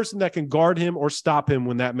one person that can guard him or stop him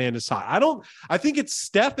when that man is hot. I think it's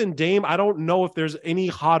Steph and Dame. I don't know if there's any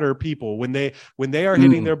hotter people when they are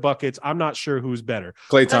hitting their buckets. I'm not sure who's better.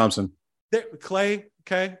 Klay Thompson. Clay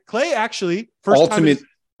actually first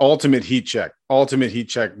ultimate heat check.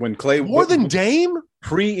 When Clay more than Dame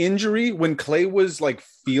pre-injury, when Clay was like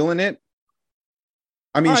feeling it.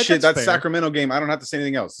 I mean, that fair. Sacramento game. I don't have to say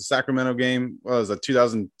anything else. The Sacramento game was a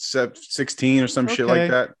 2016 or some shit like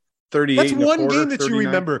that. 38. That's one game that 39. You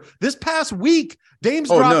remember. This past week, Dame's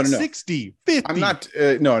dropped 60, 50. I'm not.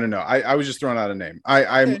 No. I was just throwing out a name.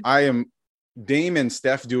 I am. Dame and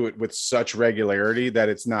Steph do it with such regularity that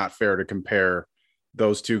it's not fair to compare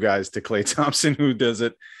those two guys to Klay Thompson, who does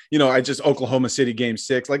it. You know, Oklahoma City game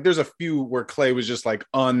 6. Like there's a few where Klay was just like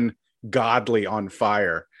ungodly on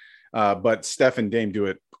fire. But Steph and Dame do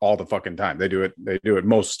it all the fucking time. They do it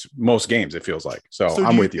most games, it feels like. So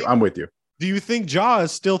I'm with you. Do you think Ja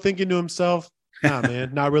is still thinking to himself, nah,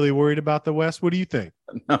 man, not really worried about the West? What do you think?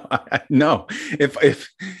 No.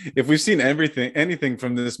 If we've seen anything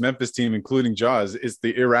from this Memphis team, including Jaws, it's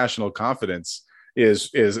the irrational confidence is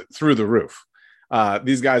through the roof.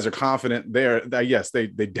 These guys are confident there. Yes, they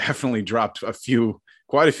definitely dropped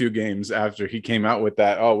quite a few games after he came out with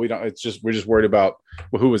that. Oh, we're just worried about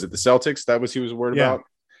who was it? The Celtics? That was he was worried about.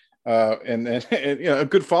 And you know, a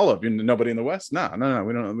good follow-up. Nobody in the West. No,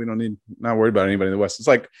 we don't need, not worried about anybody in the West. It's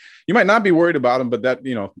like, you might not be worried about them, but that,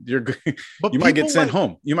 you know, you might get sent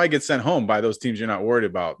home. You might get sent home by those teams you're not worried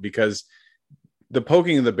about, because the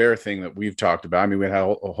poking of the bear thing that we've talked about, I mean, we had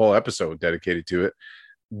a whole episode dedicated to it.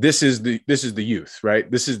 This is the youth, right?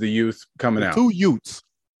 This is the youth coming out. 2 youths.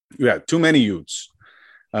 Yeah, too many youths.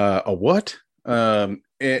 A what?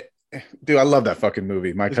 Dude, I love that fucking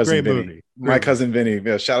movie. My Cousin Vinny. My Cousin Vinny.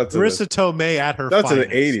 Yeah, shout out to Marissa Tomei at her. Shout out to the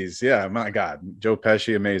 80s. Yeah, my God, Joe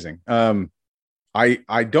Pesci, amazing.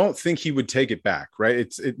 I don't think he would take it back,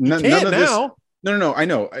 right? None of this. No, I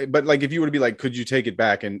know, but like, if you were to be like, could you take it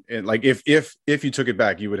back? And like, if you took it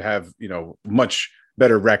back, you would have, you know, much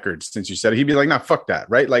better records since you said it. He'd be like, nah, fuck that,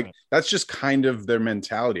 right? Like, that's just kind of their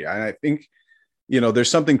mentality. And I think, you know, there's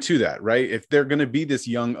something to that, right? If they're going to be this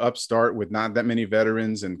young upstart with not that many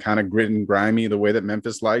veterans and kind of grit and grimy the way that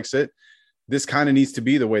Memphis likes it, this kind of needs to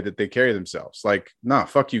be the way that they carry themselves. Like, nah,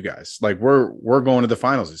 fuck you guys. Like, we're going to the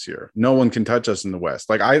finals this year. No one can touch us in the West.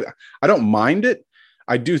 Like, I don't mind it.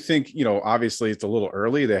 I do think, you know, obviously it's a little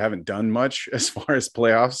early. They haven't done much as far as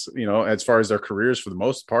playoffs, you know, as far as their careers for the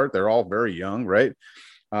most part. They're all very young, right?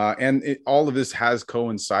 And all of this has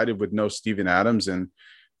coincided with no Steven Adams. And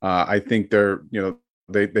I think they're, you know,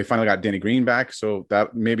 they finally got Danny Green back. So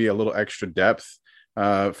that may be a little extra depth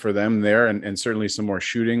for them there, and certainly some more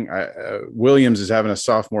shooting. Williams is having a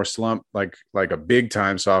sophomore slump, like a big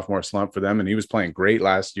time sophomore slump for them. And he was playing great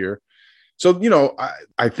last year. So, you know,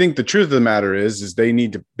 I think the truth of the matter is they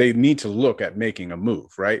need to look at making a move,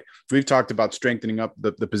 right? We've talked about strengthening up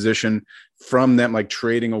the position from them, like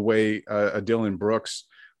trading away a Dylan Brooks,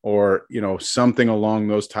 or, you know, something along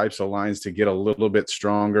those types of lines to get a little bit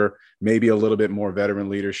stronger, maybe a little bit more veteran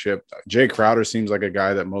leadership. Jay Crowder seems like a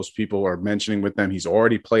guy that most people are mentioning with them. He's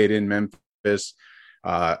already played in Memphis.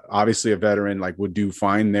 Obviously a veteran, like, would do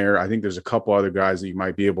fine there. I think there's a couple other guys that you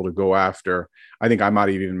might be able to go after. I think I might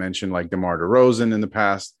have even mentioned like DeMar DeRozan in the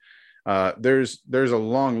past. There's a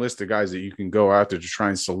long list of guys that you can go after to try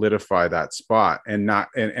and solidify that spot and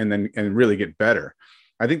really get better.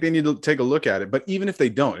 I think they need to take a look at it. But even if they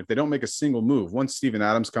don't make a single move, once Steven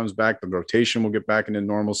Adams comes back, the rotation will get back into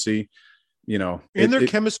normalcy. You know, and their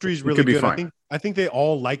chemistry is really good. I think they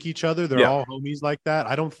all like each other. They're all homies like that.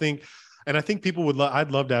 I don't think. And I think people would.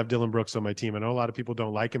 I'd love to have Dylan Brooks on my team. I know a lot of people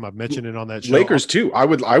don't like him. I've mentioned it on that show. Lakers too. I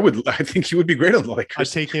think he would be great on the Lakers. I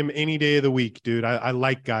take him any day of the week, dude. I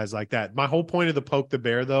like guys like that. My whole point of the poke the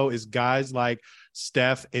bear, though, is guys like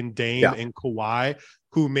Steph and Dame and Kawhi,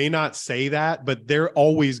 who may not say that, but they're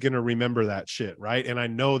always going to remember that shit, right? And I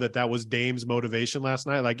know that was Dame's motivation last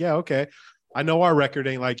night. Like, yeah, okay, I know our record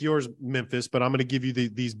ain't like yours, Memphis, but I'm going to give you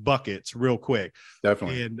these buckets real quick.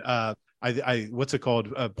 Definitely. And I what's it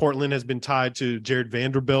called? Portland has been tied to Jared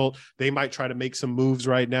Vanderbilt. They might try to make some moves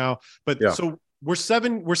right now, but so we're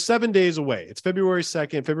 7 days away. It's February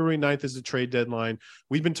 2nd. February 9th is the trade deadline.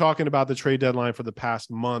 We've been talking about the trade deadline for the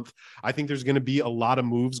past month. I think there's going to be a lot of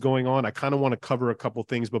moves going on. I kind of want to cover a couple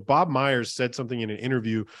things, but Bob Myers said something in an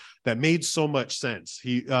interview that made so much sense.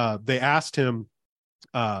 They asked him,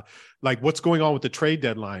 like, what's going on with the trade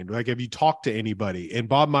deadline? Like, have you talked to anybody? And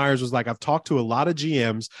Bob Myers was like, I've talked to a lot of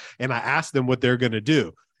GMs and I asked them what they're going to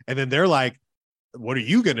do. And then they're like, what are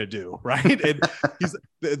you going to do? Right. And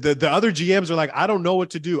the other GMs are like, I don't know what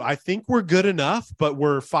to do. I think we're good enough, but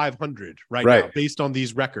we're 500 right now based on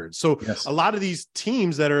these records. So a lot of these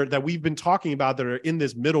teams that we've been talking about that are in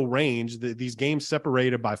this middle range, these games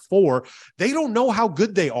separated by 4, they don't know how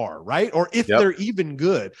good they are, right? Or if they're even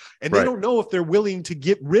good. And they don't know if they're willing to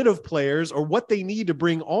get rid of players or what they need to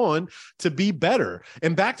bring on to be better.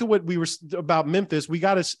 And back to what we were about Memphis, we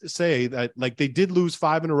got to say that, like, they did lose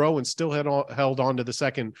 5 in a row and still held on to the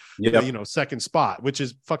second, second spot, which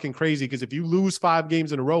is fucking crazy. Because if you lose 5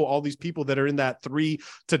 games in a row, all these people that are in that 3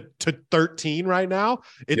 to 13 right now,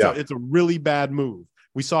 it's a really bad move.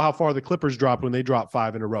 We saw how far the Clippers dropped when they dropped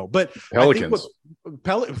 5 in a row. But Pelicans,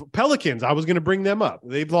 Pelicans, I was going to bring them up.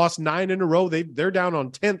 They've lost 9 in a row. They're down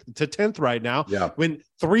on 10th right now. Yeah. When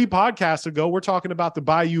 3 podcasts ago, we're talking about the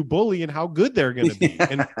Bayou Bully and how good they're going to be.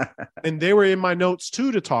 And they were in my notes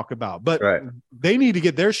too to talk about. But they need to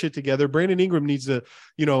get their shit together. Brandon Ingram needs to,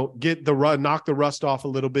 get knock the rust off a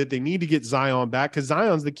little bit. They need to get Zion back because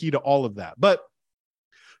Zion's the key to all of that. But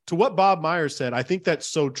to what Bob Myers said, I think that's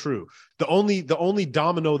so true. the only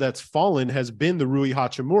domino that's fallen has been the Rui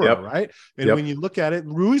Hachimura, right? And when you look at it,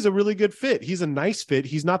 Rui's a really good fit. He's a nice fit.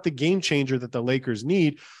 He's not the game changer that the Lakers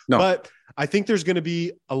need, but I think there's going to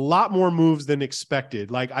be a lot more moves than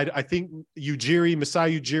expected. Like I think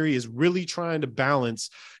Masai Ujiri is really trying to balance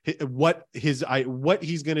what he's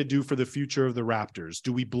going to do for the future of the Raptors.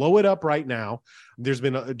 Do we blow it up right now?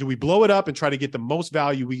 Do we blow it up and try to get the most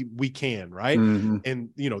value we can, right? Mm-hmm. And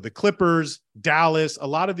the Clippers, Dallas, a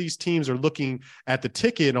lot of these teams are looking at the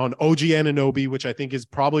ticket on OG Anunoby, which I think is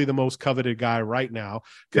probably the most coveted guy right now,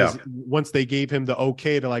 because once they gave him the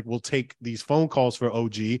okay to we'll take these phone calls for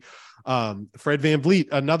OG. Fred VanVleet,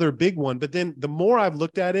 another big one. But then the more I've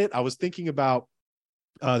looked at it, I was thinking about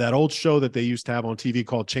that old show that they used to have on TV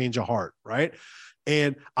called Change of Heart, right?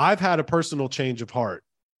 And I've had a personal change of heart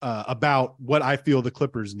about what I feel the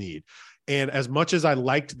Clippers need. And as much as I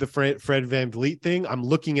liked the Fred VanVleet thing, I'm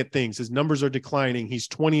looking at things. His numbers are declining. He's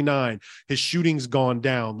 29. His shooting's gone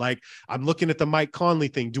down. Like, I'm looking at the Mike Conley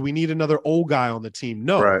thing. Do we need another old guy on the team?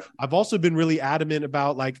 No. Right. I've also been really adamant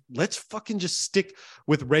about, let's fucking just stick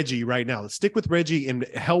with Reggie right now. Let's stick with Reggie and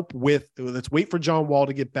let's wait for John Wall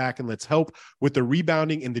to get back, and let's help with the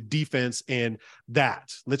rebounding and the defense. And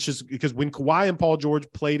because when Kawhi and Paul George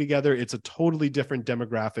play together, it's a totally different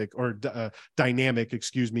demographic or dynamic,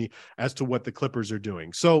 as to what the Clippers are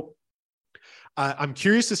doing. So I'm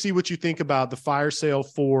curious to see what you think about the fire sale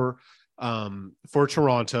for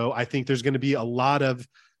Toronto. I think there's going to be a lot of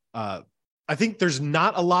I think there's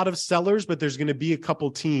not a lot of sellers, but there's going to be a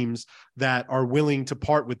couple teams that are willing to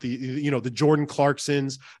part with the Jordan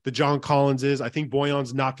Clarksons, the John Collinses. I think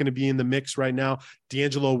Boyan's not going to be in the mix right now.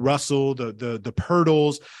 D'Angelo Russell, the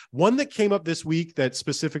Pirtles. One that came up this week that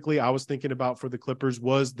specifically I was thinking about for the Clippers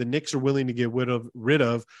was the Knicks are willing to get rid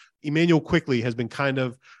of Immanuel Quickley. He's been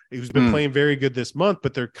playing very good this month,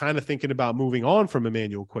 but they're kind of thinking about moving on from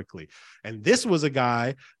Immanuel Quickley. And this was a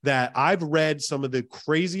guy that I've read some of the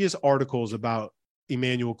craziest articles about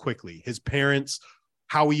Immanuel Quickley, his parents,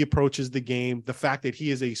 how he approaches the game, the fact that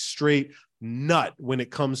he is a straight nut when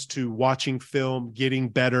it comes to watching film, getting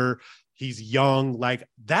better. He's young. Like,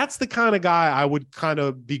 that's the kind of guy I would kind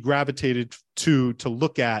of be gravitated to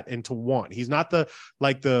look at and to want. He's not the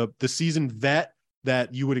seasoned vet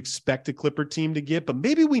that you would expect a Clipper team to get, but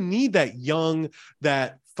maybe we need that young,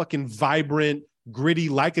 that fucking vibrant, gritty,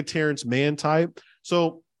 like a Terrence Mann type.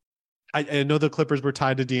 So I know the Clippers were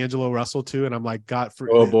tied to D'Angelo Russell too, and I'm like,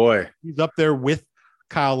 oh boy, he's up there with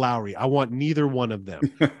Kyle Lowry. I want neither one of them.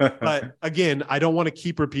 But again, I don't want to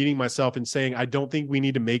keep repeating myself and saying I don't think we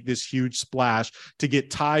need to make this huge splash to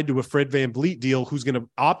get tied to a Fred VanVleet deal who's going to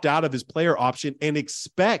opt out of his player option and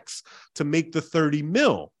expects to make the $30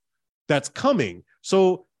 million that's coming.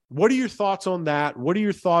 So what are your thoughts on that? What are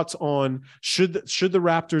your thoughts on should the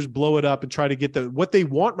Raptors blow it up and try to get what they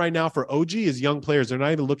want right now for OG is young players. They're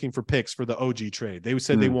not even looking for picks for the OG trade. They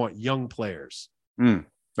said they want young players.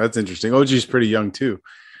 That's interesting. OG's pretty young too.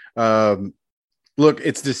 Look,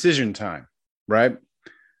 it's decision time, right?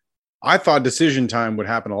 I thought decision time would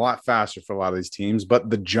happen a lot faster for a lot of these teams, but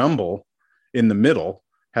the jumble in the middle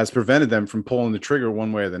has prevented them from pulling the trigger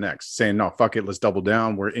one way or the next, saying, no, fuck it, let's double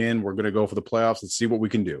down. We're in. We're going to go for the playoffs. Let's see what we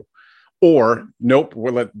can do. Or nope,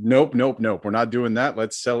 we're not doing that.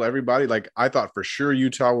 Let's sell everybody. Like, I thought for sure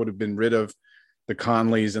Utah would have been rid of the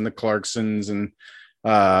Conleys and the Clarksons and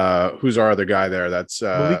who's our other guy there? That's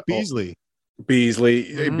Malik Beasley.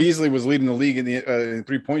 Mm-hmm. Beasley was leading the league in the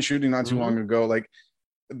 3-point shooting not too long ago. Like,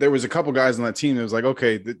 there was a couple guys on that team that was like,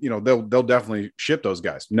 okay, they'll definitely ship those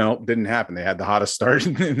guys. No, didn't happen. They had the hottest start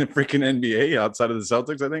in the freaking NBA outside of the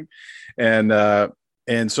Celtics, I think.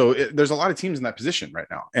 And so there's a lot of teams in that position right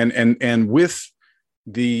now. And with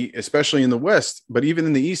especially in the West, but even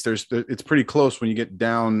in the East, it's pretty close when you get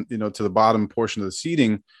down, to the bottom portion of the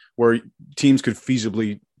seeding where teams could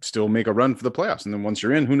feasibly still make a run for the playoffs. And then once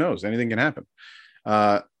you're in, who knows? Anything can happen.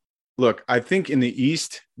 Look, I think in the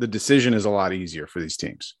East, the decision is a lot easier for these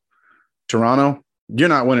teams. Toronto, you're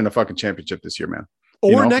not winning a fucking championship this year, man.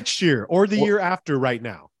 Or next year, or the year after right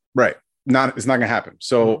now. Right. It's not going to happen.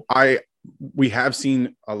 So we have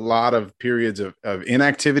seen a lot of periods of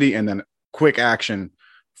inactivity and then quick action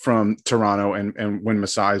from Toronto. And when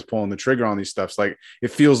Masai is pulling the trigger on these stuffs, like, it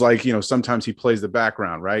feels like, sometimes he plays the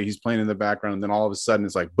background, right? He's playing in the background. And then all of a sudden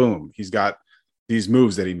it's like, boom, he's got these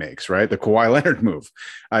moves that he makes, right? The Kawhi Leonard move.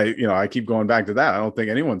 I keep going back to that. I don't think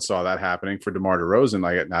anyone saw that happening for DeMar DeRozan.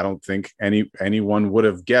 Like, I don't think anyone would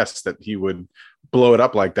have guessed that he would blow it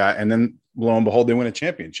up like that. And then lo and behold, they win a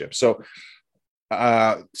championship. So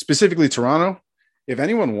specifically Toronto, if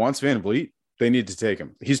anyone wants VanVleet, they need to take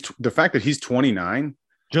him. The fact that he's 29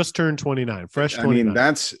 Just turned 29, fresh 29. I mean,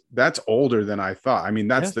 that's older than I thought. I mean,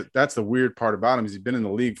 that's the weird part about him is he's been in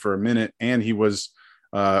the league for a minute, and he was,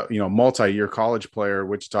 multi-year college player,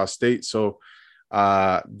 Wichita State. So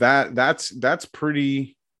that's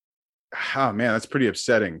pretty, oh man, that's pretty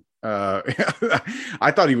upsetting.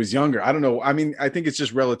 I thought he was younger. I don't know. I mean, I think it's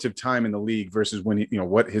just relative time in the league versus when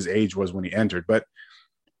what his age was when he entered. But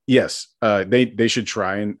yes, they should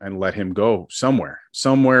try and let him go somewhere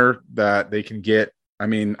that they can get. I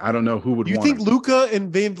mean, I don't know who would. You think Luka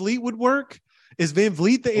and Van Vliet would work? Is Van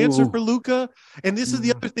Vliet the answer for Luka? And this is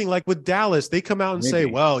the other thing, like with Dallas, they come out and say,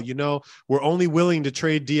 well, we're only willing to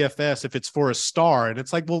trade DFS if it's for a star. And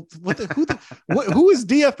it's like, well, who is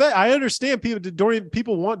DFS? I understand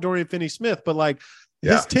people want Dorian Finney-Smith, but like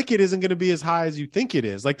his ticket isn't going to be as high as you think it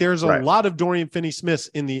is. Like there's a lot of Dorian Finney-Smiths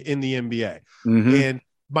in the NBA. Mm-hmm. And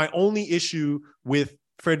my only issue with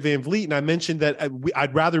Fred VanVleet, and I mentioned that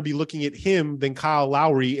I'd rather be looking at him than Kyle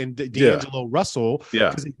Lowry and D'Angelo Russell,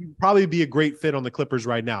 because he would probably be a great fit on the Clippers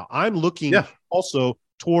right now. I'm looking also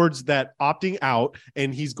towards that opting out,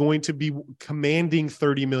 and he's going to be commanding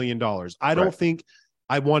 $30 million. I don't think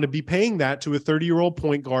I want to be paying that to a 30-year-old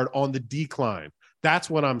point guard on the decline. That's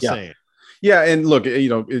what I'm saying. Yeah, and look,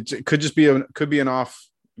 it could just be an off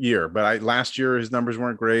year, but last year his numbers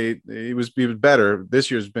weren't great. He was better. This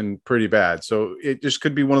year's been pretty bad, so it just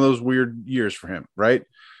could be one of those weird years for him, right?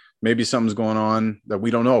 Maybe something's going on that we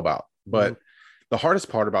don't know about. But the hardest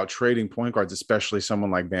part about trading point guards, especially someone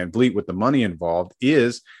like VanVleet with the money involved,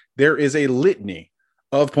 is there is a litany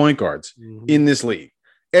of point guards in this league.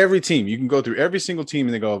 Every team, you can go through every single team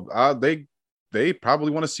and they go, they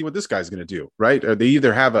probably want to see what this guy's going to do, right? Or they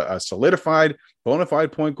either have a solidified, bona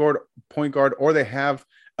fide point guard, or they have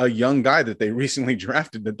a young guy that they recently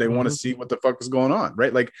drafted that they want to see what the fuck is going on,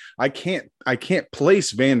 right? Like I can't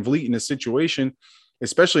place VanVleet in a situation,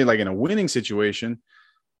 especially like in a winning situation,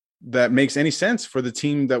 that makes any sense for the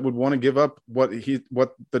team that would want to give up what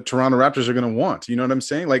the Toronto Raptors are going to want. You know what I'm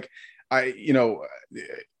saying? Like the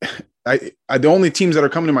only teams that are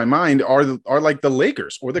coming to my mind are like the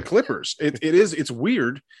Lakers or the Clippers. It's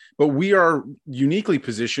weird, but we are uniquely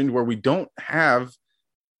positioned where we don't have,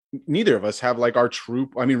 neither of us have like our true.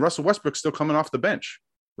 I mean, Russell Westbrook's still coming off the bench,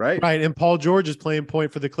 right? Right. And Paul George is playing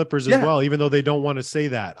point for the Clippers as well, even though they don't want to say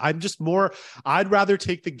that. I'd rather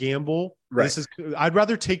take the gamble. Right. I'd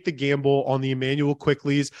rather take the gamble on the Emmanuel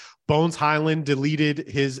Quickly's. Bones Highland deleted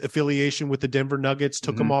his affiliation with the Denver Nuggets,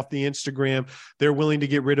 took him off the Instagram. They're willing to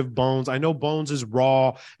get rid of Bones. I know Bones is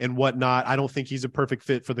raw and whatnot. I don't think he's a perfect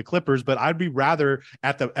fit for the Clippers, but I'd be rather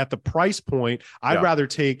at the price point, I'd rather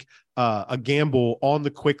take a gamble on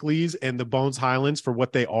the Quicklys and the Bones Highlands for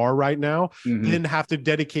what they are right now than have to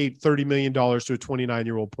dedicate $30 million to a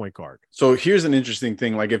 29-year-old point guard. So here's an interesting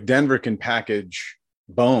thing. Like if Denver can package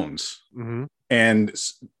Bones and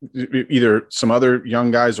either some other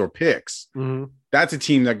young guys or picks, that's a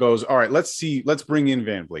team that goes, all right, let's bring in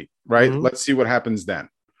VanVleet, right? Let's see what happens then.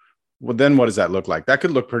 Well, then what does that look like? That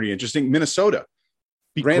could look pretty interesting. Minnesota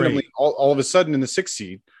randomly all of a sudden in the 6th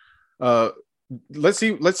seed. Let's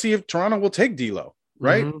see if Toronto will take D'Lo,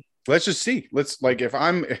 right? Let's just see. If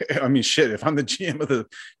I'm the GM of the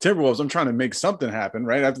Timberwolves, I'm trying to make something happen,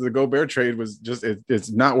 right? After the Gobert trade was just,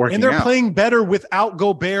 it's not working out. And they're playing better without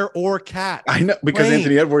Gobert or Cat. I know, because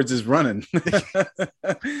Anthony Edwards is running.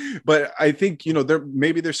 But I think,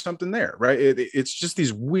 there's something there, right? It's just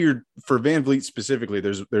these weird, for VanVleet specifically,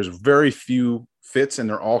 there's very few fits and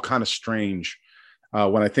they're all kind of strange.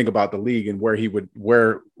 When I think about the league and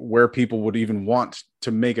where people would even want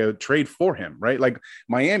to make a trade for him, right? Like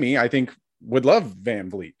Miami, I think would love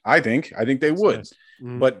VanVleet. I think they would, yes.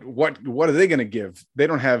 But what are they going to give? They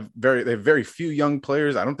have very few young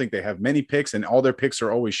players. I don't think they have many picks, and all their picks are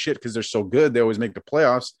always shit because they're so good. They always make the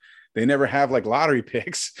playoffs. They never have like lottery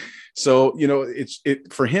picks. So, it's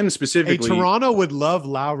for him specifically. Hey, Toronto would love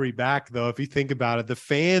Lowry back though. If you think about it, the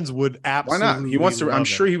fans would absolutely. Why not? He wants to, I'm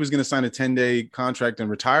sure he was going to sign a 10-day contract and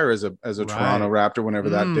retire as a Toronto Raptor whenever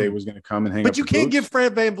that day was going to come and hang up. But you can't give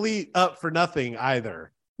Fred VanVleet up for nothing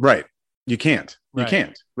either. Right. You can't.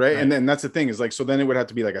 Right. And then that's the thing is like, so then it would have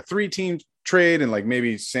to be like a 3-team trade and like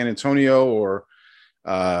maybe San Antonio or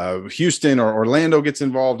Houston or Orlando gets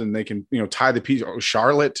involved and they can tie the piece, or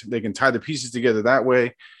Charlotte, they can tie the pieces together that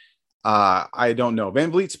way. I don't know.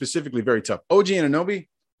 VanVleet specifically very tough. OG Anunoby,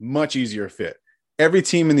 much easier fit. Every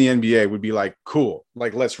team in the NBA would be like, cool,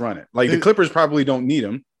 like let's run it. Like the Clippers probably don't need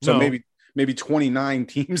him, so maybe 29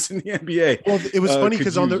 teams in the NBA. Well, it was funny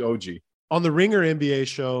because on the Ringer NBA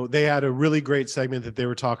show, they had a really great segment that they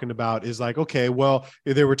were talking about is like, okay, well,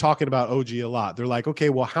 they were talking about OG a lot. They're like, okay,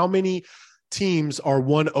 well, how many teams are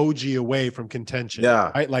one OG away from contention.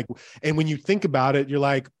 Yeah. Right. Like, and when you think about it, you're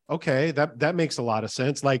like, okay, that makes a lot of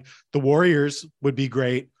sense. Like the Warriors would be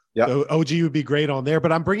great. Yeah. The OG would be great on there,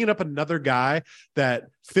 but I'm bringing up another guy that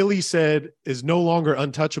Philly said is no longer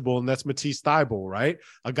untouchable, and that's Matisse Thybulle, right?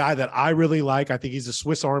 A guy that I really like. I think he's a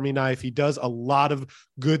Swiss Army knife. He does a lot of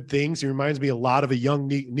good things. He reminds me a lot of a young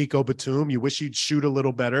Nico Batum. You wish he'd shoot a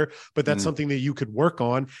little better, but that's something that you could work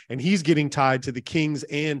on, and he's getting tied to the Kings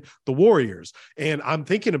and the Warriors. And I'm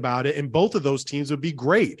thinking about it, and both of those teams would be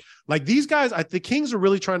great. Like these guys, the Kings are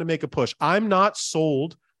really trying to make a push. I'm not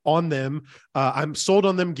sold on them. I'm sold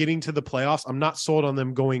on them getting to the playoffs. I'm not sold on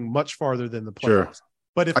them going much farther than the playoffs. Sure.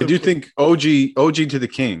 But if I do think OG to the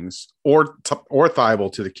Kings or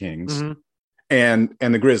Thybulle to the Kings and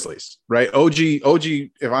the Grizzlies, right? OG.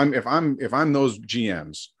 If I'm those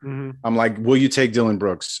GMs, I'm like, will you take Dylan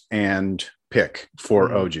Brooks and pick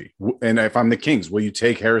for OG? And if I'm the Kings, will you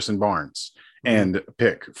take Harrison Barnes and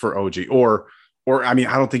pick for OG? Or I mean,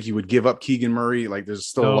 I don't think you would give up Keegan Murray. Like there's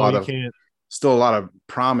still a lot of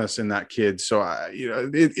promise in that kid. So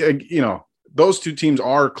those two teams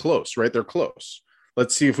are close, right? They're close.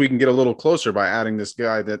 Let's see if we can get a little closer by adding this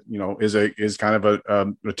guy that, is kind of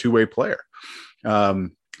a two-way player.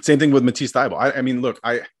 Same thing with Matisse Thybulle. I mean, look,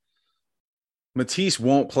 Matisse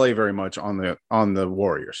won't play very much on the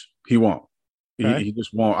Warriors. He won't. Okay. He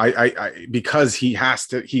just won't. Because he has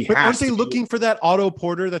to. But aren't they looking for that Otto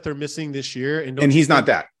Porter that they're missing this year? And he's not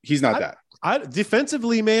that. He's not that.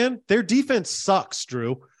 Defensively, man, their defense sucks,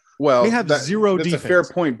 Drew. Well, they have zero defense. That's a fair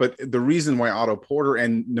point, but the reason why Otto Porter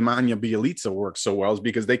and Nemanja Bjelica work so well is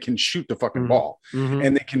because they can shoot the fucking ball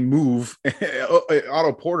and they can move.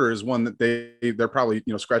 Otto Porter is one that they're probably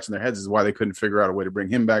scratching their heads is why they couldn't figure out a way to bring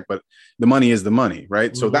him back. But the money is the money,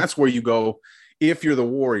 right? So that's where you go. If you're the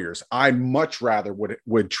Warriors, I much rather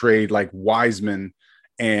would trade like Wiseman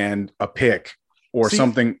and a pick or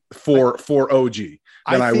something for OG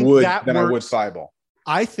than I would Thybulle.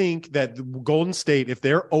 I think that Golden State, if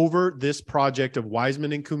they're over this project of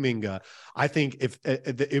Wiseman and Kuminga, I think if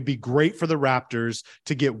it'd be great for the Raptors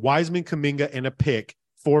to get Wiseman, Kuminga, and a pick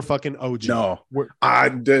for fucking OG. No,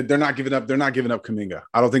 they're not giving up. They're not giving up Kuminga.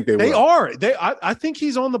 I don't think they will. They are. I think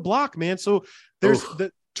he's on the block, man. So there's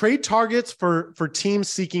the trade targets for teams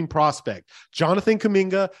seeking prospect: Jonathan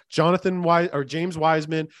Kuminga, James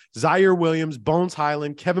Wiseman, Zaire Williams, Bones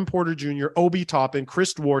Highland, Kevin Porter Jr., Obi Toppin,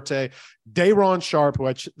 Chris Duarte, Day'Ron Sharpe,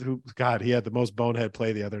 who God, he had the most bonehead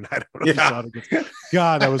play the other night.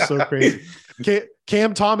 God, that was so crazy.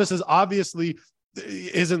 Cam Thomas is obviously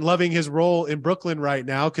isn't loving his role in Brooklyn right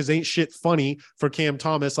now because ain't shit funny for Cam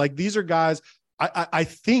Thomas. Like these are guys. I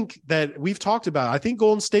think that we've talked about it. I think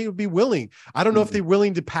Golden State would be willing. I don't know if they're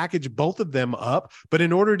willing to package both of them up, but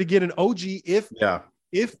in order to get an OG, if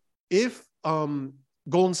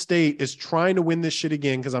Golden State is trying to win this shit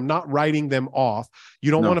again, because I'm not writing them off. You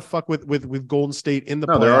don't want to fuck with Golden State in the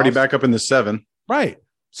playoffs. They're already back up in the 7. Right.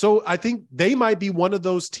 So I think they might be one of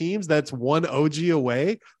those teams that's one OG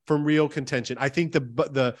away from real contention. I think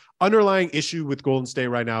the underlying issue with Golden State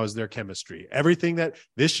right now is their chemistry. Everything that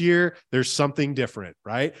this year, there's something different,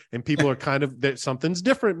 right? And people are kind of something's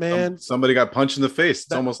different, man. Somebody got punched in the face.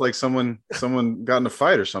 It's almost like someone got in a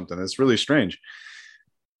fight or something. It's really strange.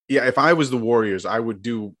 Yeah, if I was the Warriors, I would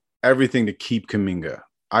do everything to keep Kuminga.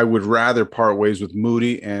 I would rather part ways with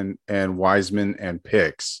Moody and Wiseman and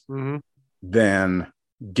picks than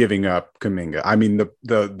giving up Kuminga. I mean,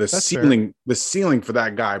 the ceiling for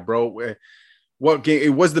that guy, bro. What game?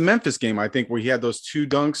 It was the Memphis game, I think, where he had those 2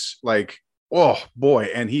 dunks. Like, oh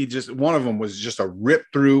boy, and one of them was just a rip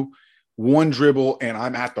through, one dribble, and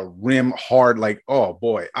I'm at the rim hard. Like, oh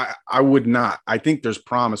boy, I would not. I think there's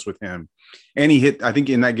promise with him, and he hit. I think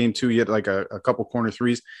in that game too, he hit like a couple corner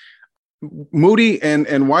threes. Moody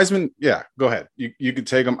and Wiseman, yeah, go ahead. You could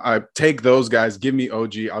take them. I take those guys. Give me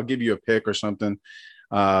OG. I'll give you a pick or something.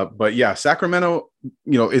 But yeah, Sacramento,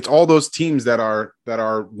 it's all those teams that are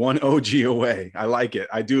one OG away. I like it.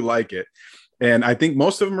 I do like it. And I think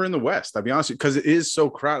most of them are in the West, I'll be honest with you, because it is so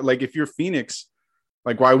crowded. Like if you're Phoenix,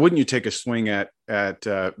 like why wouldn't you take a swing at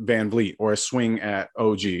Van Vliet or a swing at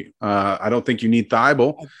OG? I don't think you need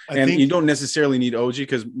Thybulle, you don't necessarily need OG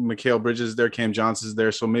because Mikal Bridges is there, Cam Johnson's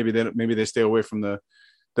there. So maybe they stay away from the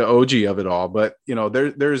OG of it all. But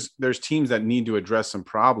there's teams that need to address some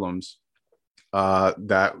problems.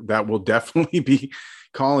 That will definitely be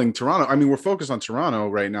calling Toronto. I mean, we're focused on Toronto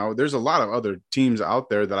right now. There's a lot of other teams out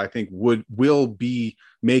there that I think will be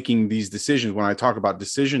making these decisions. When I talk about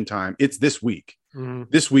decision time, it's this week.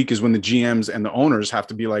 This week is when the GMs and the owners have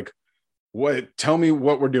to be like, tell me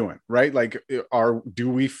what we're doing, right? Like, do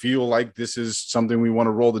we feel like this is something we want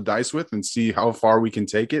to roll the dice with and see how far we can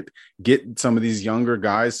take it? Get some of these younger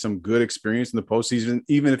guys some good experience in the postseason,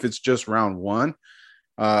 even if it's just round one.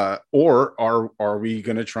 Or are we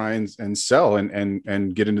going to try and sell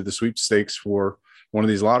and get into the sweepstakes for one of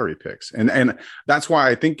these lottery picks? And that's why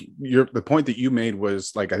I think the point that you made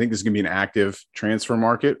was like, I think this is going to be an active transfer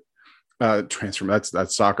market,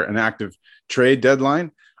 that's soccer, an active trade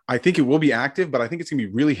deadline. I think it will be active, but I think it's going to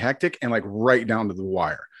be really hectic and like right down to the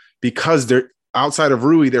wire, because outside of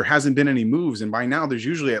Rui, there hasn't been any moves. And by now there's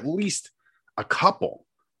usually at least a couple.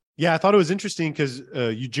 Yeah, I thought it was interesting because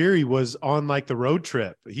Ujiri was on like the road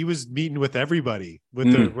trip. He was meeting with everybody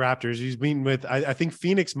with the Raptors. He's meeting with, I think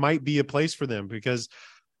Phoenix might be a place for them, because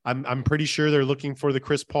I'm pretty sure they're looking for the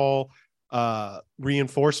Chris Paul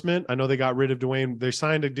reinforcement. I know they got rid of Dwayne. They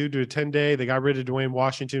signed a dude to a 10-day. They got rid of Dwayne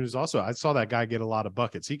Washington, who's also, I saw that guy get a lot of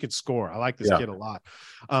buckets. He could score. I like this kid a lot.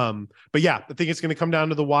 But yeah, I think it's going to come down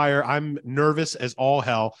to the wire. I'm nervous as all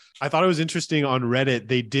hell. I thought it was interesting on Reddit.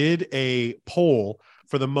 They did a poll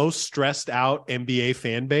for the most stressed out NBA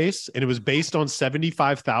fan base, and it was based on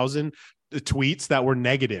 75,000 tweets that were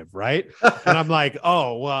negative, right? And I'm like,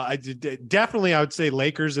 oh, well, definitely I would say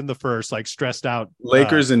Lakers in the first, like stressed out.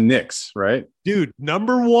 Lakers and Knicks, right? Dude,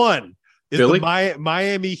 number one is Philly? the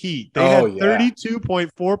Miami Heat. They had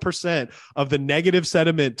 32.4% of the negative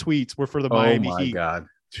sentiment tweets were for the Miami Heat. Oh my God.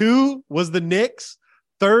 2 was the Knicks.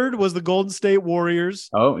 3rd was the Golden State Warriors.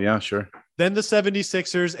 Oh yeah, sure. Then the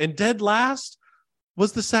 76ers, and dead last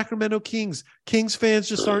was the Sacramento Kings. Kings fans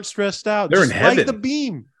just aren't stressed out. They're just in heaven. Light the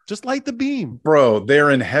beam. Just light the beam. Bro,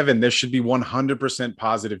 they're in heaven. There should be 100%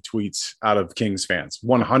 positive tweets out of Kings fans.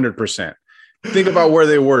 100%. Think about where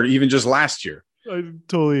they were even just last year. I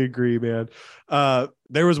totally agree, man.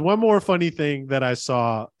 There was one more funny thing that I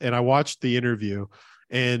saw, and I watched the interview,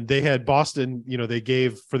 and they had Boston, they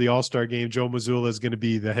gave for the All-Star game, Joe Mazzulla is going to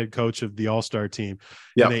be the head coach of the All-Star team.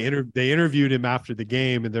 Yeah. And they interviewed him after the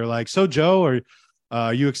game, and they're like, so Joe,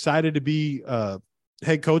 are you excited to be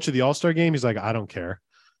head coach of the All-Star game? He's like, I don't care.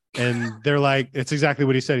 And they're like, it's exactly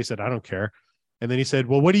what he said. He said, I don't care. And then he said,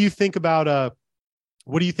 well, what do you think about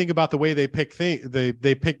the way they pick they're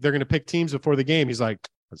going to pick teams before the game? He's like,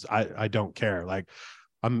 I don't care. Like,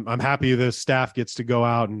 I'm happy the staff gets to go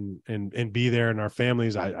out and be there, and our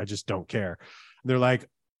families, I just don't care. And they're like,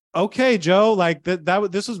 okay, Joe, like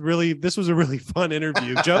this was a really fun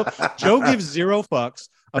interview. Joe gives zero fucks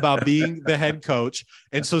about being the head coach.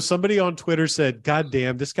 And so somebody on Twitter said, God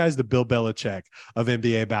damn, this guy's the Bill Belichick of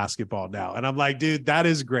NBA basketball now. And I'm like, dude, that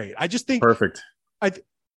is great. I just think perfect.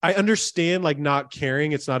 I understand like not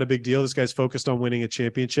caring. It's not a big deal. This guy's focused on winning a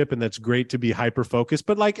championship, and that's great to be hyper-focused,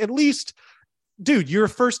 but like, at least, dude, you're a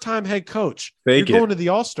first-time head coach. You're going to the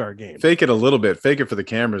All-Star game. Fake it a little bit. Fake it for the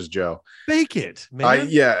cameras, Joe. Fake it, man.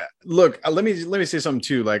 Look, let me say something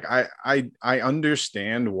too. Like, I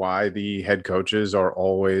understand why the head coaches are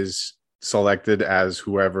always selected as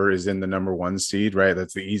whoever is in the number 1 seed, right?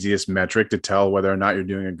 That's the easiest metric to tell whether or not you're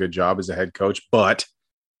doing a good job as a head coach. But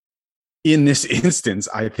in this instance,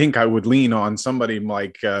 I think I would lean on somebody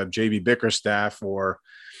like JB Bickerstaff or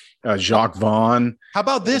Jacques Vaughn. How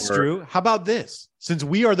about this, Drew? How about this? Since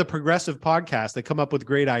we are the progressive podcast that come up with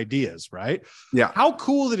great ideas, right? Yeah. How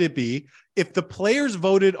cool would it be if the players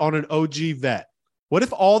voted on an OG vet? What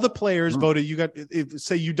if all the players voted? You got,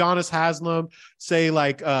 say, Udonis Haslem, say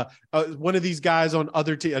like one of these guys on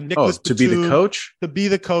other team, Nicholas to be the coach, of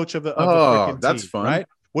a freaking that's team, fun, right?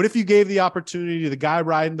 What if you gave the opportunity to the guy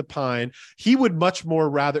riding the pine? He would much more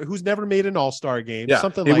rather, who's never made an All-Star game,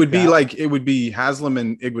 something like that. It would be Haslam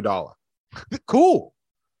and Iguodala. Cool.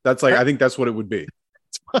 That's like, I think that's what it would be.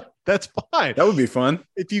 That's fine. That would be fun.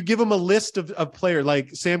 If you give him a list of players,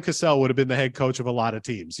 like Sam Cassell would have been the head coach of a lot of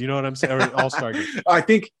teams. You know what I'm saying? Or All-Star game. I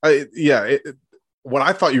think, what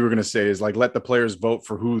I thought you were going to say is like, let the players vote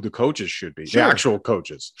for who the coaches should be, the actual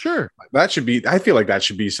coaches. Sure. That should be, I feel like that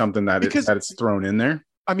should be something that it's thrown in there.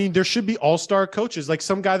 I mean, there should be all-star coaches, like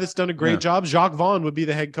some guy that's done a great job. Jacques Vaughn would be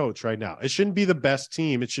the head coach right now. It shouldn't be the best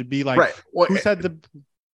team. It should be like, who's had the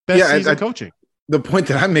best season coaching? The point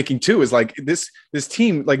that I'm making too is like this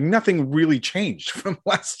team, like nothing really changed from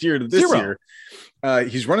last year to this year.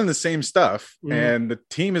 He's running the same stuff, and the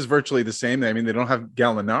team is virtually the same. I mean, they don't have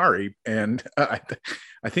Gallinari, and I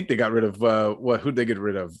think they got rid of who'd they get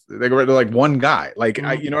rid of? They got rid of like one guy. Like,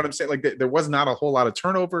 you know what I'm saying? Like, there was not a whole lot of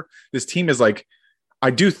turnover. This team is like, I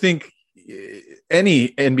do think any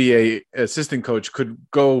NBA assistant coach could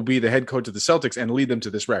go be the head coach of the Celtics and lead them to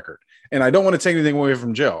this record. And I don't want to take anything away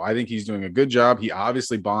from Joe. I think he's doing a good job. He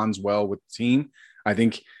obviously bonds well with the team. I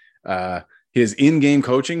think His in-game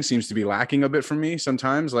coaching seems to be lacking a bit for me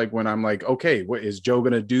sometimes. Like when I'm like, okay, what is Joe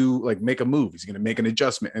going to do? Like make a move. He's going to make an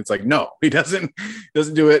adjustment. And it's like, no, he doesn't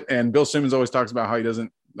do it. And Bill Simmons always talks about how he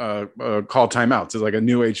doesn't call timeouts. It's like a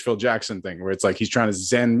new age Phil Jackson thing where it's like he's trying to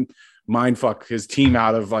Zen mind fuck his team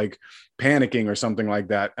out of like panicking or something like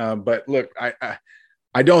that. But look,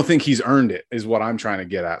 I don't think he's earned it is what I'm trying to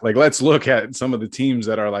get at. Like, let's look at some of the teams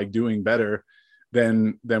that are like doing better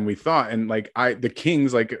than we thought. And like the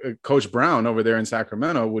Kings, like Coach Brown over there in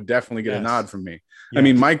Sacramento would definitely get a nod from me. Yes. I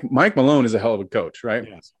mean, Mike Malone is a hell of a coach, right?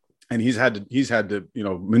 Yes. And he's had to, you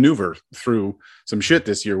know, maneuver through some shit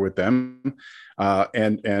this year with them.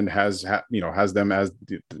 And has them as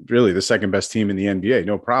really the second best team in the NBA.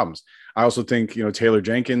 No problems. I also think, you know, Taylor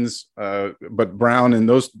Jenkins, but Brown and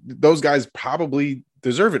those guys probably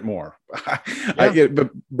deserve it more.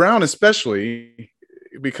 But Brown especially,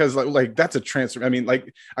 because like that's a transfer. I mean,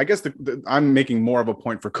 like, I guess I'm making more of a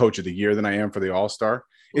point for coach of the year than I am for the all-star.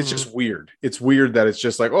 It's just weird. It's weird that it's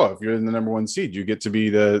just like, oh, if you're in the number one seed, you get to be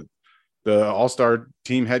the all-star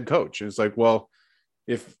team head coach. And it's like, well,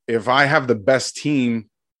 if I have the best team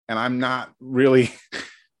and I'm not really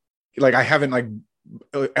like, I haven't like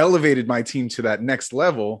elevated my team to that next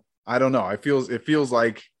level, I don't know. It feels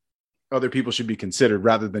like other people should be considered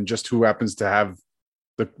rather than just who happens to have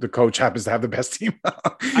the coach happens to have the best team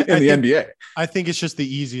in the NBA. I think it's just the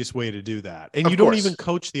easiest way to do that. And you don't even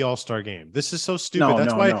coach the All-Star game. This is so stupid.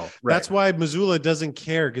 That's why Mazzulla doesn't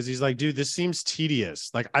care, because he's like, dude, this seems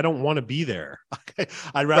tedious. Like, I don't want to be there.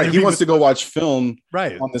 I'd rather he wants to go watch film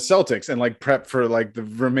on the Celtics and like prep for like the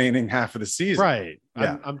remaining half of the season. Right.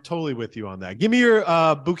 Yeah. I'm totally with you on that. Give me your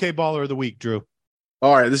bouquet baller of the week, Drew.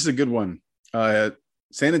 All right. This is a good one.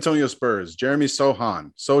 San Antonio Spurs, Jeremy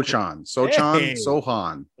Sochan. Hey.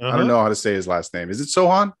 Sochan. I don't know how to say his last name. Is it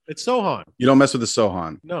Sochan? It's Sochan. You don't mess with the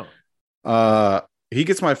Sochan. No. He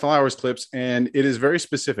gets my flowers clips, and it is very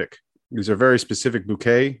specific. These are very specific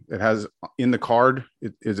bouquet. It has in the card.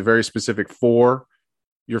 It is a very specific for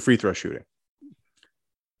your free throw shooting.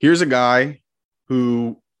 Here's a guy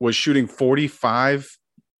who was shooting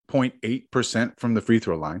 45.8% from the free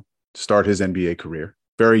throw line to start his NBA career.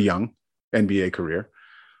 Very young NBA career.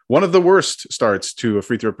 One of the worst starts to a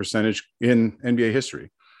free throw percentage in NBA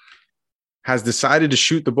history. Has decided to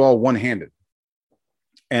shoot the ball one-handed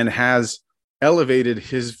and has elevated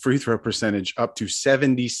his free throw percentage up to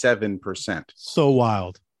 77%. So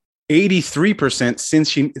wild. 83%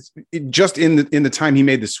 since just in the time he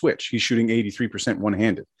made the switch. He's shooting 83%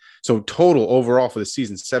 one-handed. So total overall for the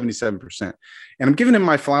season, 77%. And I'm giving him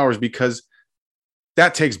my flowers because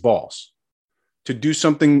that takes balls to do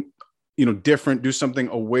something, you know, different, do something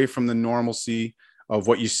away from the normalcy of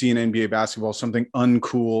what you see in NBA basketball, something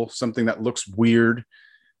uncool, something that looks weird,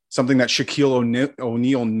 something that Shaquille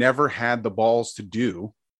O'Neal never had the balls to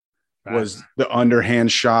do was the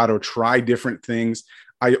underhand shot or try different things.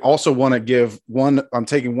 I also want to give I'm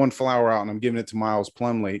taking one flower out and I'm giving it to Mason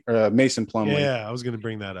Plumlee. Yeah, I was going to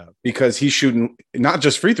bring that up. Because he's shooting not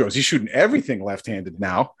just free throws, he's shooting everything left-handed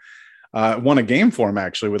now. Won a game for him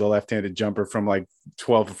actually with a left-handed jumper from like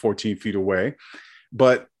 12 to 14 feet away.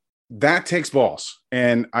 But that takes balls.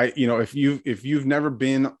 And if you've never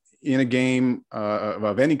been in a game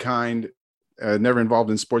of any kind, never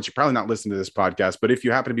involved in sports, you're probably not listening to this podcast. But if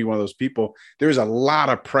you happen to be one of those people, there's a lot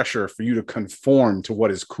of pressure for you to conform to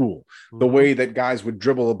what is cool. Mm-hmm. The way that guys would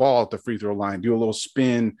dribble the ball at the free throw line, do a little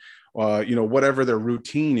spin, whatever their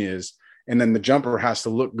routine is. And then the jumper has to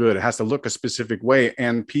look good. It has to look a specific way.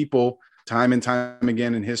 And people, time and time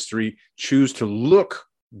again in history, choose to look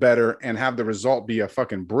better and have the result be a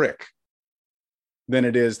fucking brick than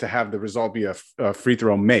it is to have the result be a free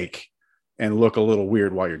throw make and look a little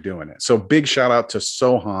weird while you're doing it. So big shout out to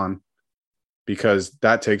Sochan, because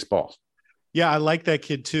that takes balls. Yeah, I like that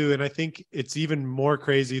kid too. And I think it's even more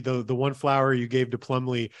crazy. The one flower you gave to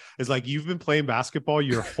Plumlee is like, you've been playing basketball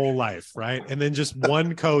your whole life, right? And then just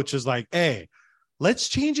one coach is like, hey, let's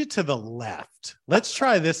change it to the left. Let's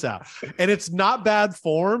try this out. And it's not bad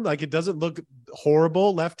form. Like, it doesn't look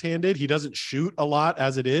horrible left-handed. He doesn't shoot a lot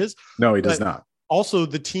as it is. No, he does not. Also,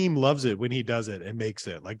 the team loves it when he does it and makes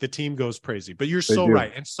it. Like, the team goes crazy. But you're so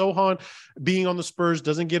right. And Sochan being on the Spurs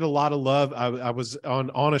doesn't get a lot of love. I was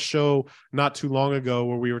on a show not too long ago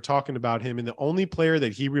where we were talking about him, and the only player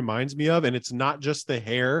that he reminds me of, and it's not just the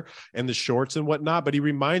hair and the shorts and whatnot, but he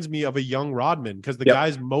reminds me of a young Rodman, because the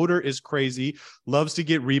guy's motor is crazy, loves to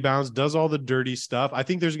get rebounds, does all the dirty stuff. I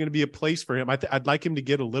think there's going to be a place for him. I'd like him to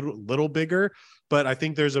get a little bigger, but I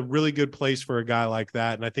think there's a really good place for a guy like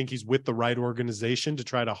that. And I think he's with the right organization to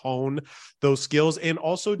try to hone those skills. And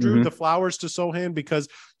also, Drew, the flowers to Sochan, because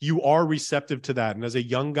you are receptive to that. And as a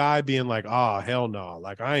young guy being like, oh, hell no,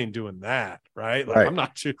 like I ain't doing that. Right. Like I'm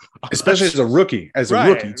not too, especially as a rookie,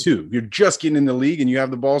 too. You're just getting in the league and you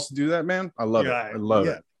have the balls to do that, man. I love it. I love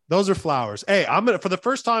it. Those are flowers. Hey, I'm going to, for the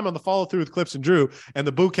first time on the follow through with Clips and Drew and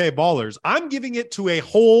the Bouquet Ballers, I'm giving it to a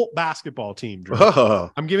whole basketball team, Drew.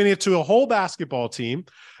 I'm giving it to a whole basketball team.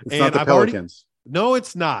 It's not the Pelicans. No,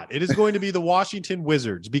 it's not. It is going to be the Washington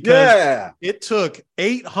Wizards, because it took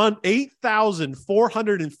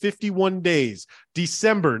 8,451 days,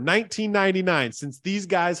 December 1999, since these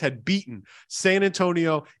guys had beaten San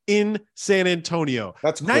Antonio in San Antonio.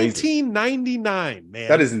 That's crazy. 1999, man.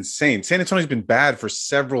 That is insane. San Antonio's been bad for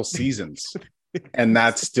several seasons, and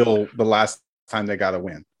that's still the last time they got a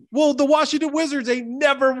win. Well, the Washington Wizards ain't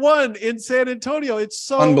never won in San Antonio. It's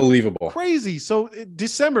so unbelievable, crazy. So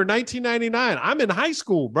December 1999, I'm in high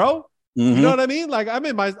school, bro. You know what I mean? Like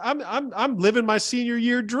I'm living my senior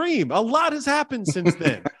year dream. A lot has happened since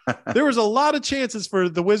then. There was a lot of chances for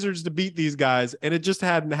the Wizards to beat these guys, and it just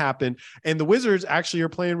hadn't happened. And the Wizards actually are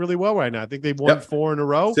playing really well right now. I think they've won 4 in a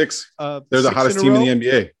row. 6. They're the hottest team in the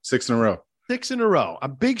NBA. 6 in a row. 6 in a row. A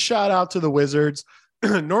big shout out to the Wizards.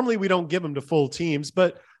 Normally we don't give them to full teams,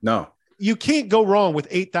 but no, you can't go wrong with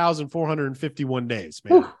 8,451 days,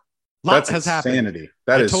 man. Lots has insanity. happened.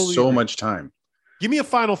 That is totally so agree. Much time. Give me a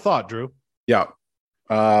final thought, Drew. Yeah.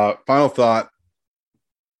 Final thought.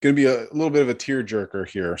 Going to be a little bit of a tearjerker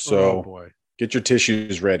here. So get your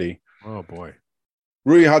tissues ready. Oh, boy.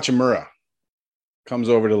 Rui Hachimura comes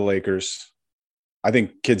over to the Lakers. I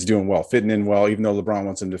think kid's doing well, fitting in well, even though LeBron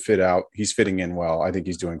wants him to fit out. He's fitting in well. I think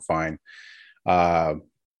he's doing fine.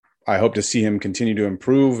 I hope to see him continue to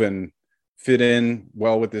improve and fit in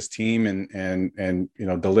well with this team and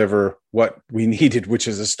deliver what we needed, which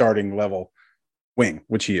is a starting level wing,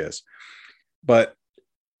 which he is. But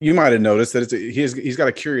you might have noticed that he's got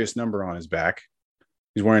a curious number on his back.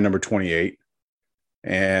 He's wearing number 28.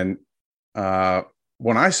 And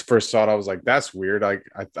when I first saw it, I was like, that's weird. I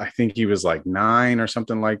think he was like 9 or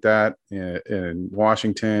something like that in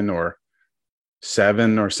Washington, or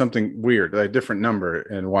 7 or something weird, a different number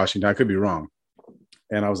in Washington. I could be wrong.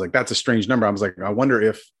 And I was like, that's a strange number. I was like, I wonder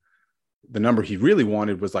if the number he really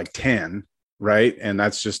wanted was like 10, right? And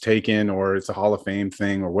that's just taken, or it's a Hall of Fame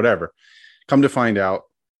thing or whatever. Come to find out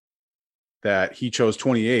that he chose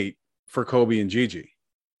 28 for Kobe and Gigi.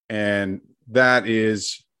 And that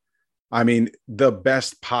is, I mean, the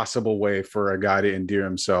best possible way for a guy to endear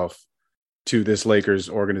himself to this Lakers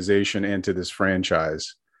organization and to this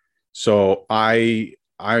franchise. So I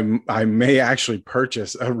may actually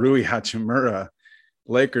purchase a Rui Hachimura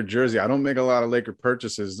Laker jersey. I don't make a lot of Laker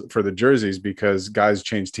purchases for the jerseys because guys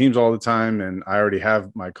change teams all the time, and I already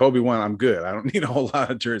have my Kobe one. I'm good. I don't need a whole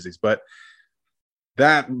lot of jerseys, but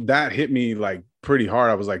that hit me like pretty hard.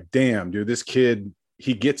 I was like, damn, dude, this kid,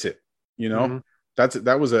 he gets it. You know,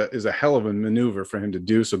 that was a hell of a maneuver for him to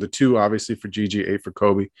do. So the 2 obviously for Gigi, 8 for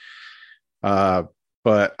Kobe.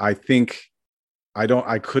 But I think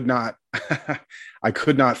I could not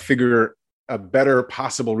figure a better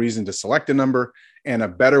possible reason to select a number and a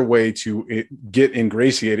better way to get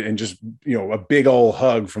ingratiated and just, a big old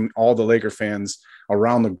hug from all the Laker fans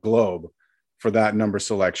around the globe for that number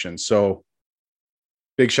selection. So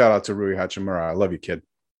big shout out to Rui Hachimura. I love you, kid.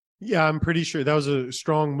 Yeah, I'm pretty sure that was a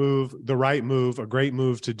strong move, the right move, a great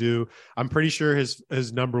move to do. I'm pretty sure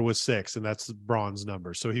his number was 6, and that's Braun's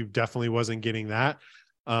number. So he definitely wasn't getting that.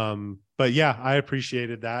 But yeah, I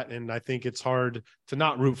appreciated that. And I think it's hard to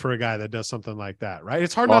not root for a guy that does something like that, right?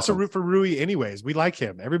 It's hard not to root for Rui anyways. We like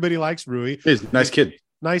him. Everybody likes Rui. He's a nice kid.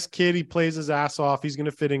 Nice kid. He plays his ass off. He's going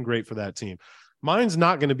to fit in great for that team. Mine's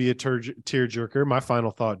not going to be a tearjerker. My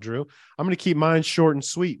final thought, Drew. I'm going to keep mine short and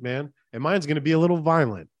sweet, man. And mine's going to be a little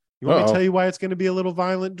violent. You want me to tell you why it's going to be a little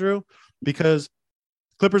violent, Drew? Because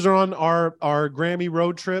Clippers are on our Grammy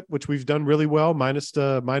road trip, which we've done really well, minus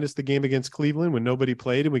the game against Cleveland when nobody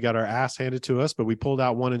played and we got our ass handed to us, but we pulled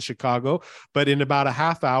out one in Chicago. But in about a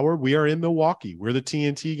half hour, we are in Milwaukee. We're the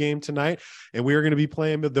TNT game tonight, and we are going to be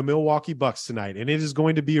playing the Milwaukee Bucks tonight. And it is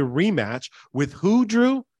going to be a rematch with who,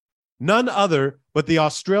 Drew? None other but the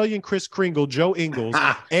Australian Kris Kringle, Joe Ingles,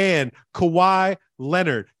 and Kawhi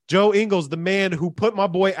Leonard. Joe Ingles, the man who put my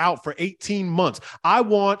boy out for 18 months. I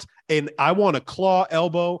want a claw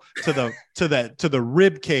elbow to the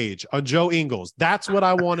rib cage on Joe Ingles. That's what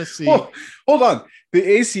I want to see. Hold on. The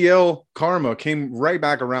ACL karma came right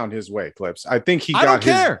back around his way, Clips. I think he got I don't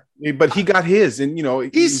care. But he got his, and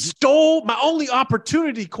he stole my only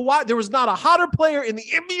opportunity. Kawhi, there was not a hotter player in the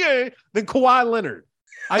NBA than Kawhi Leonard.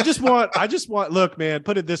 I just want, look, man,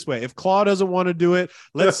 put it this way. If Claw doesn't want to do it,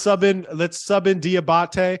 let's sub in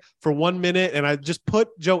Diabate for 1 minute. And I just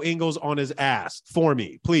put Joe Ingles on his ass for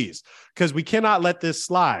me, please. Because we cannot let this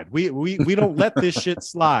slide. We don't let this shit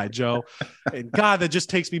slide, Joe. And God, that just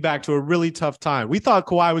takes me back to a really tough time. We thought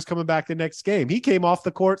Kawhi was coming back the next game. He came off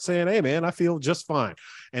the court saying, hey, man, I feel just fine.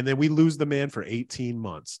 And then we lose the man for 18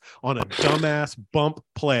 months on a dumbass bump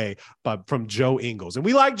play from Joe Ingles. And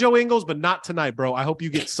we like Joe Ingles, but not tonight, bro. I hope you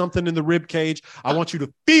get something in the rib cage. I want you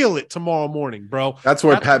to feel it tomorrow morning, bro. That's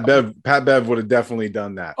where Pat Bev would have definitely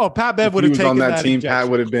done that. Oh, Pat Bev would have taken on that team. Injection. Pat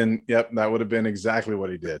would have been, that would have been exactly what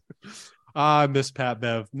he did. I miss Pat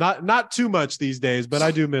Bev. Not too much these days, but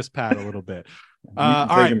I do miss Pat a little bit. All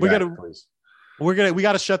right, we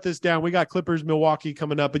got to shut this down. We got Clippers Milwaukee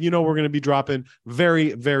coming up, and we're going to be dropping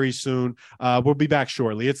very, very soon. We'll be back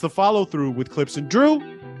shortly. It's the follow through with Clips and Drew,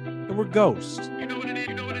 and we're Ghost. You know what it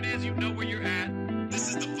is. You know where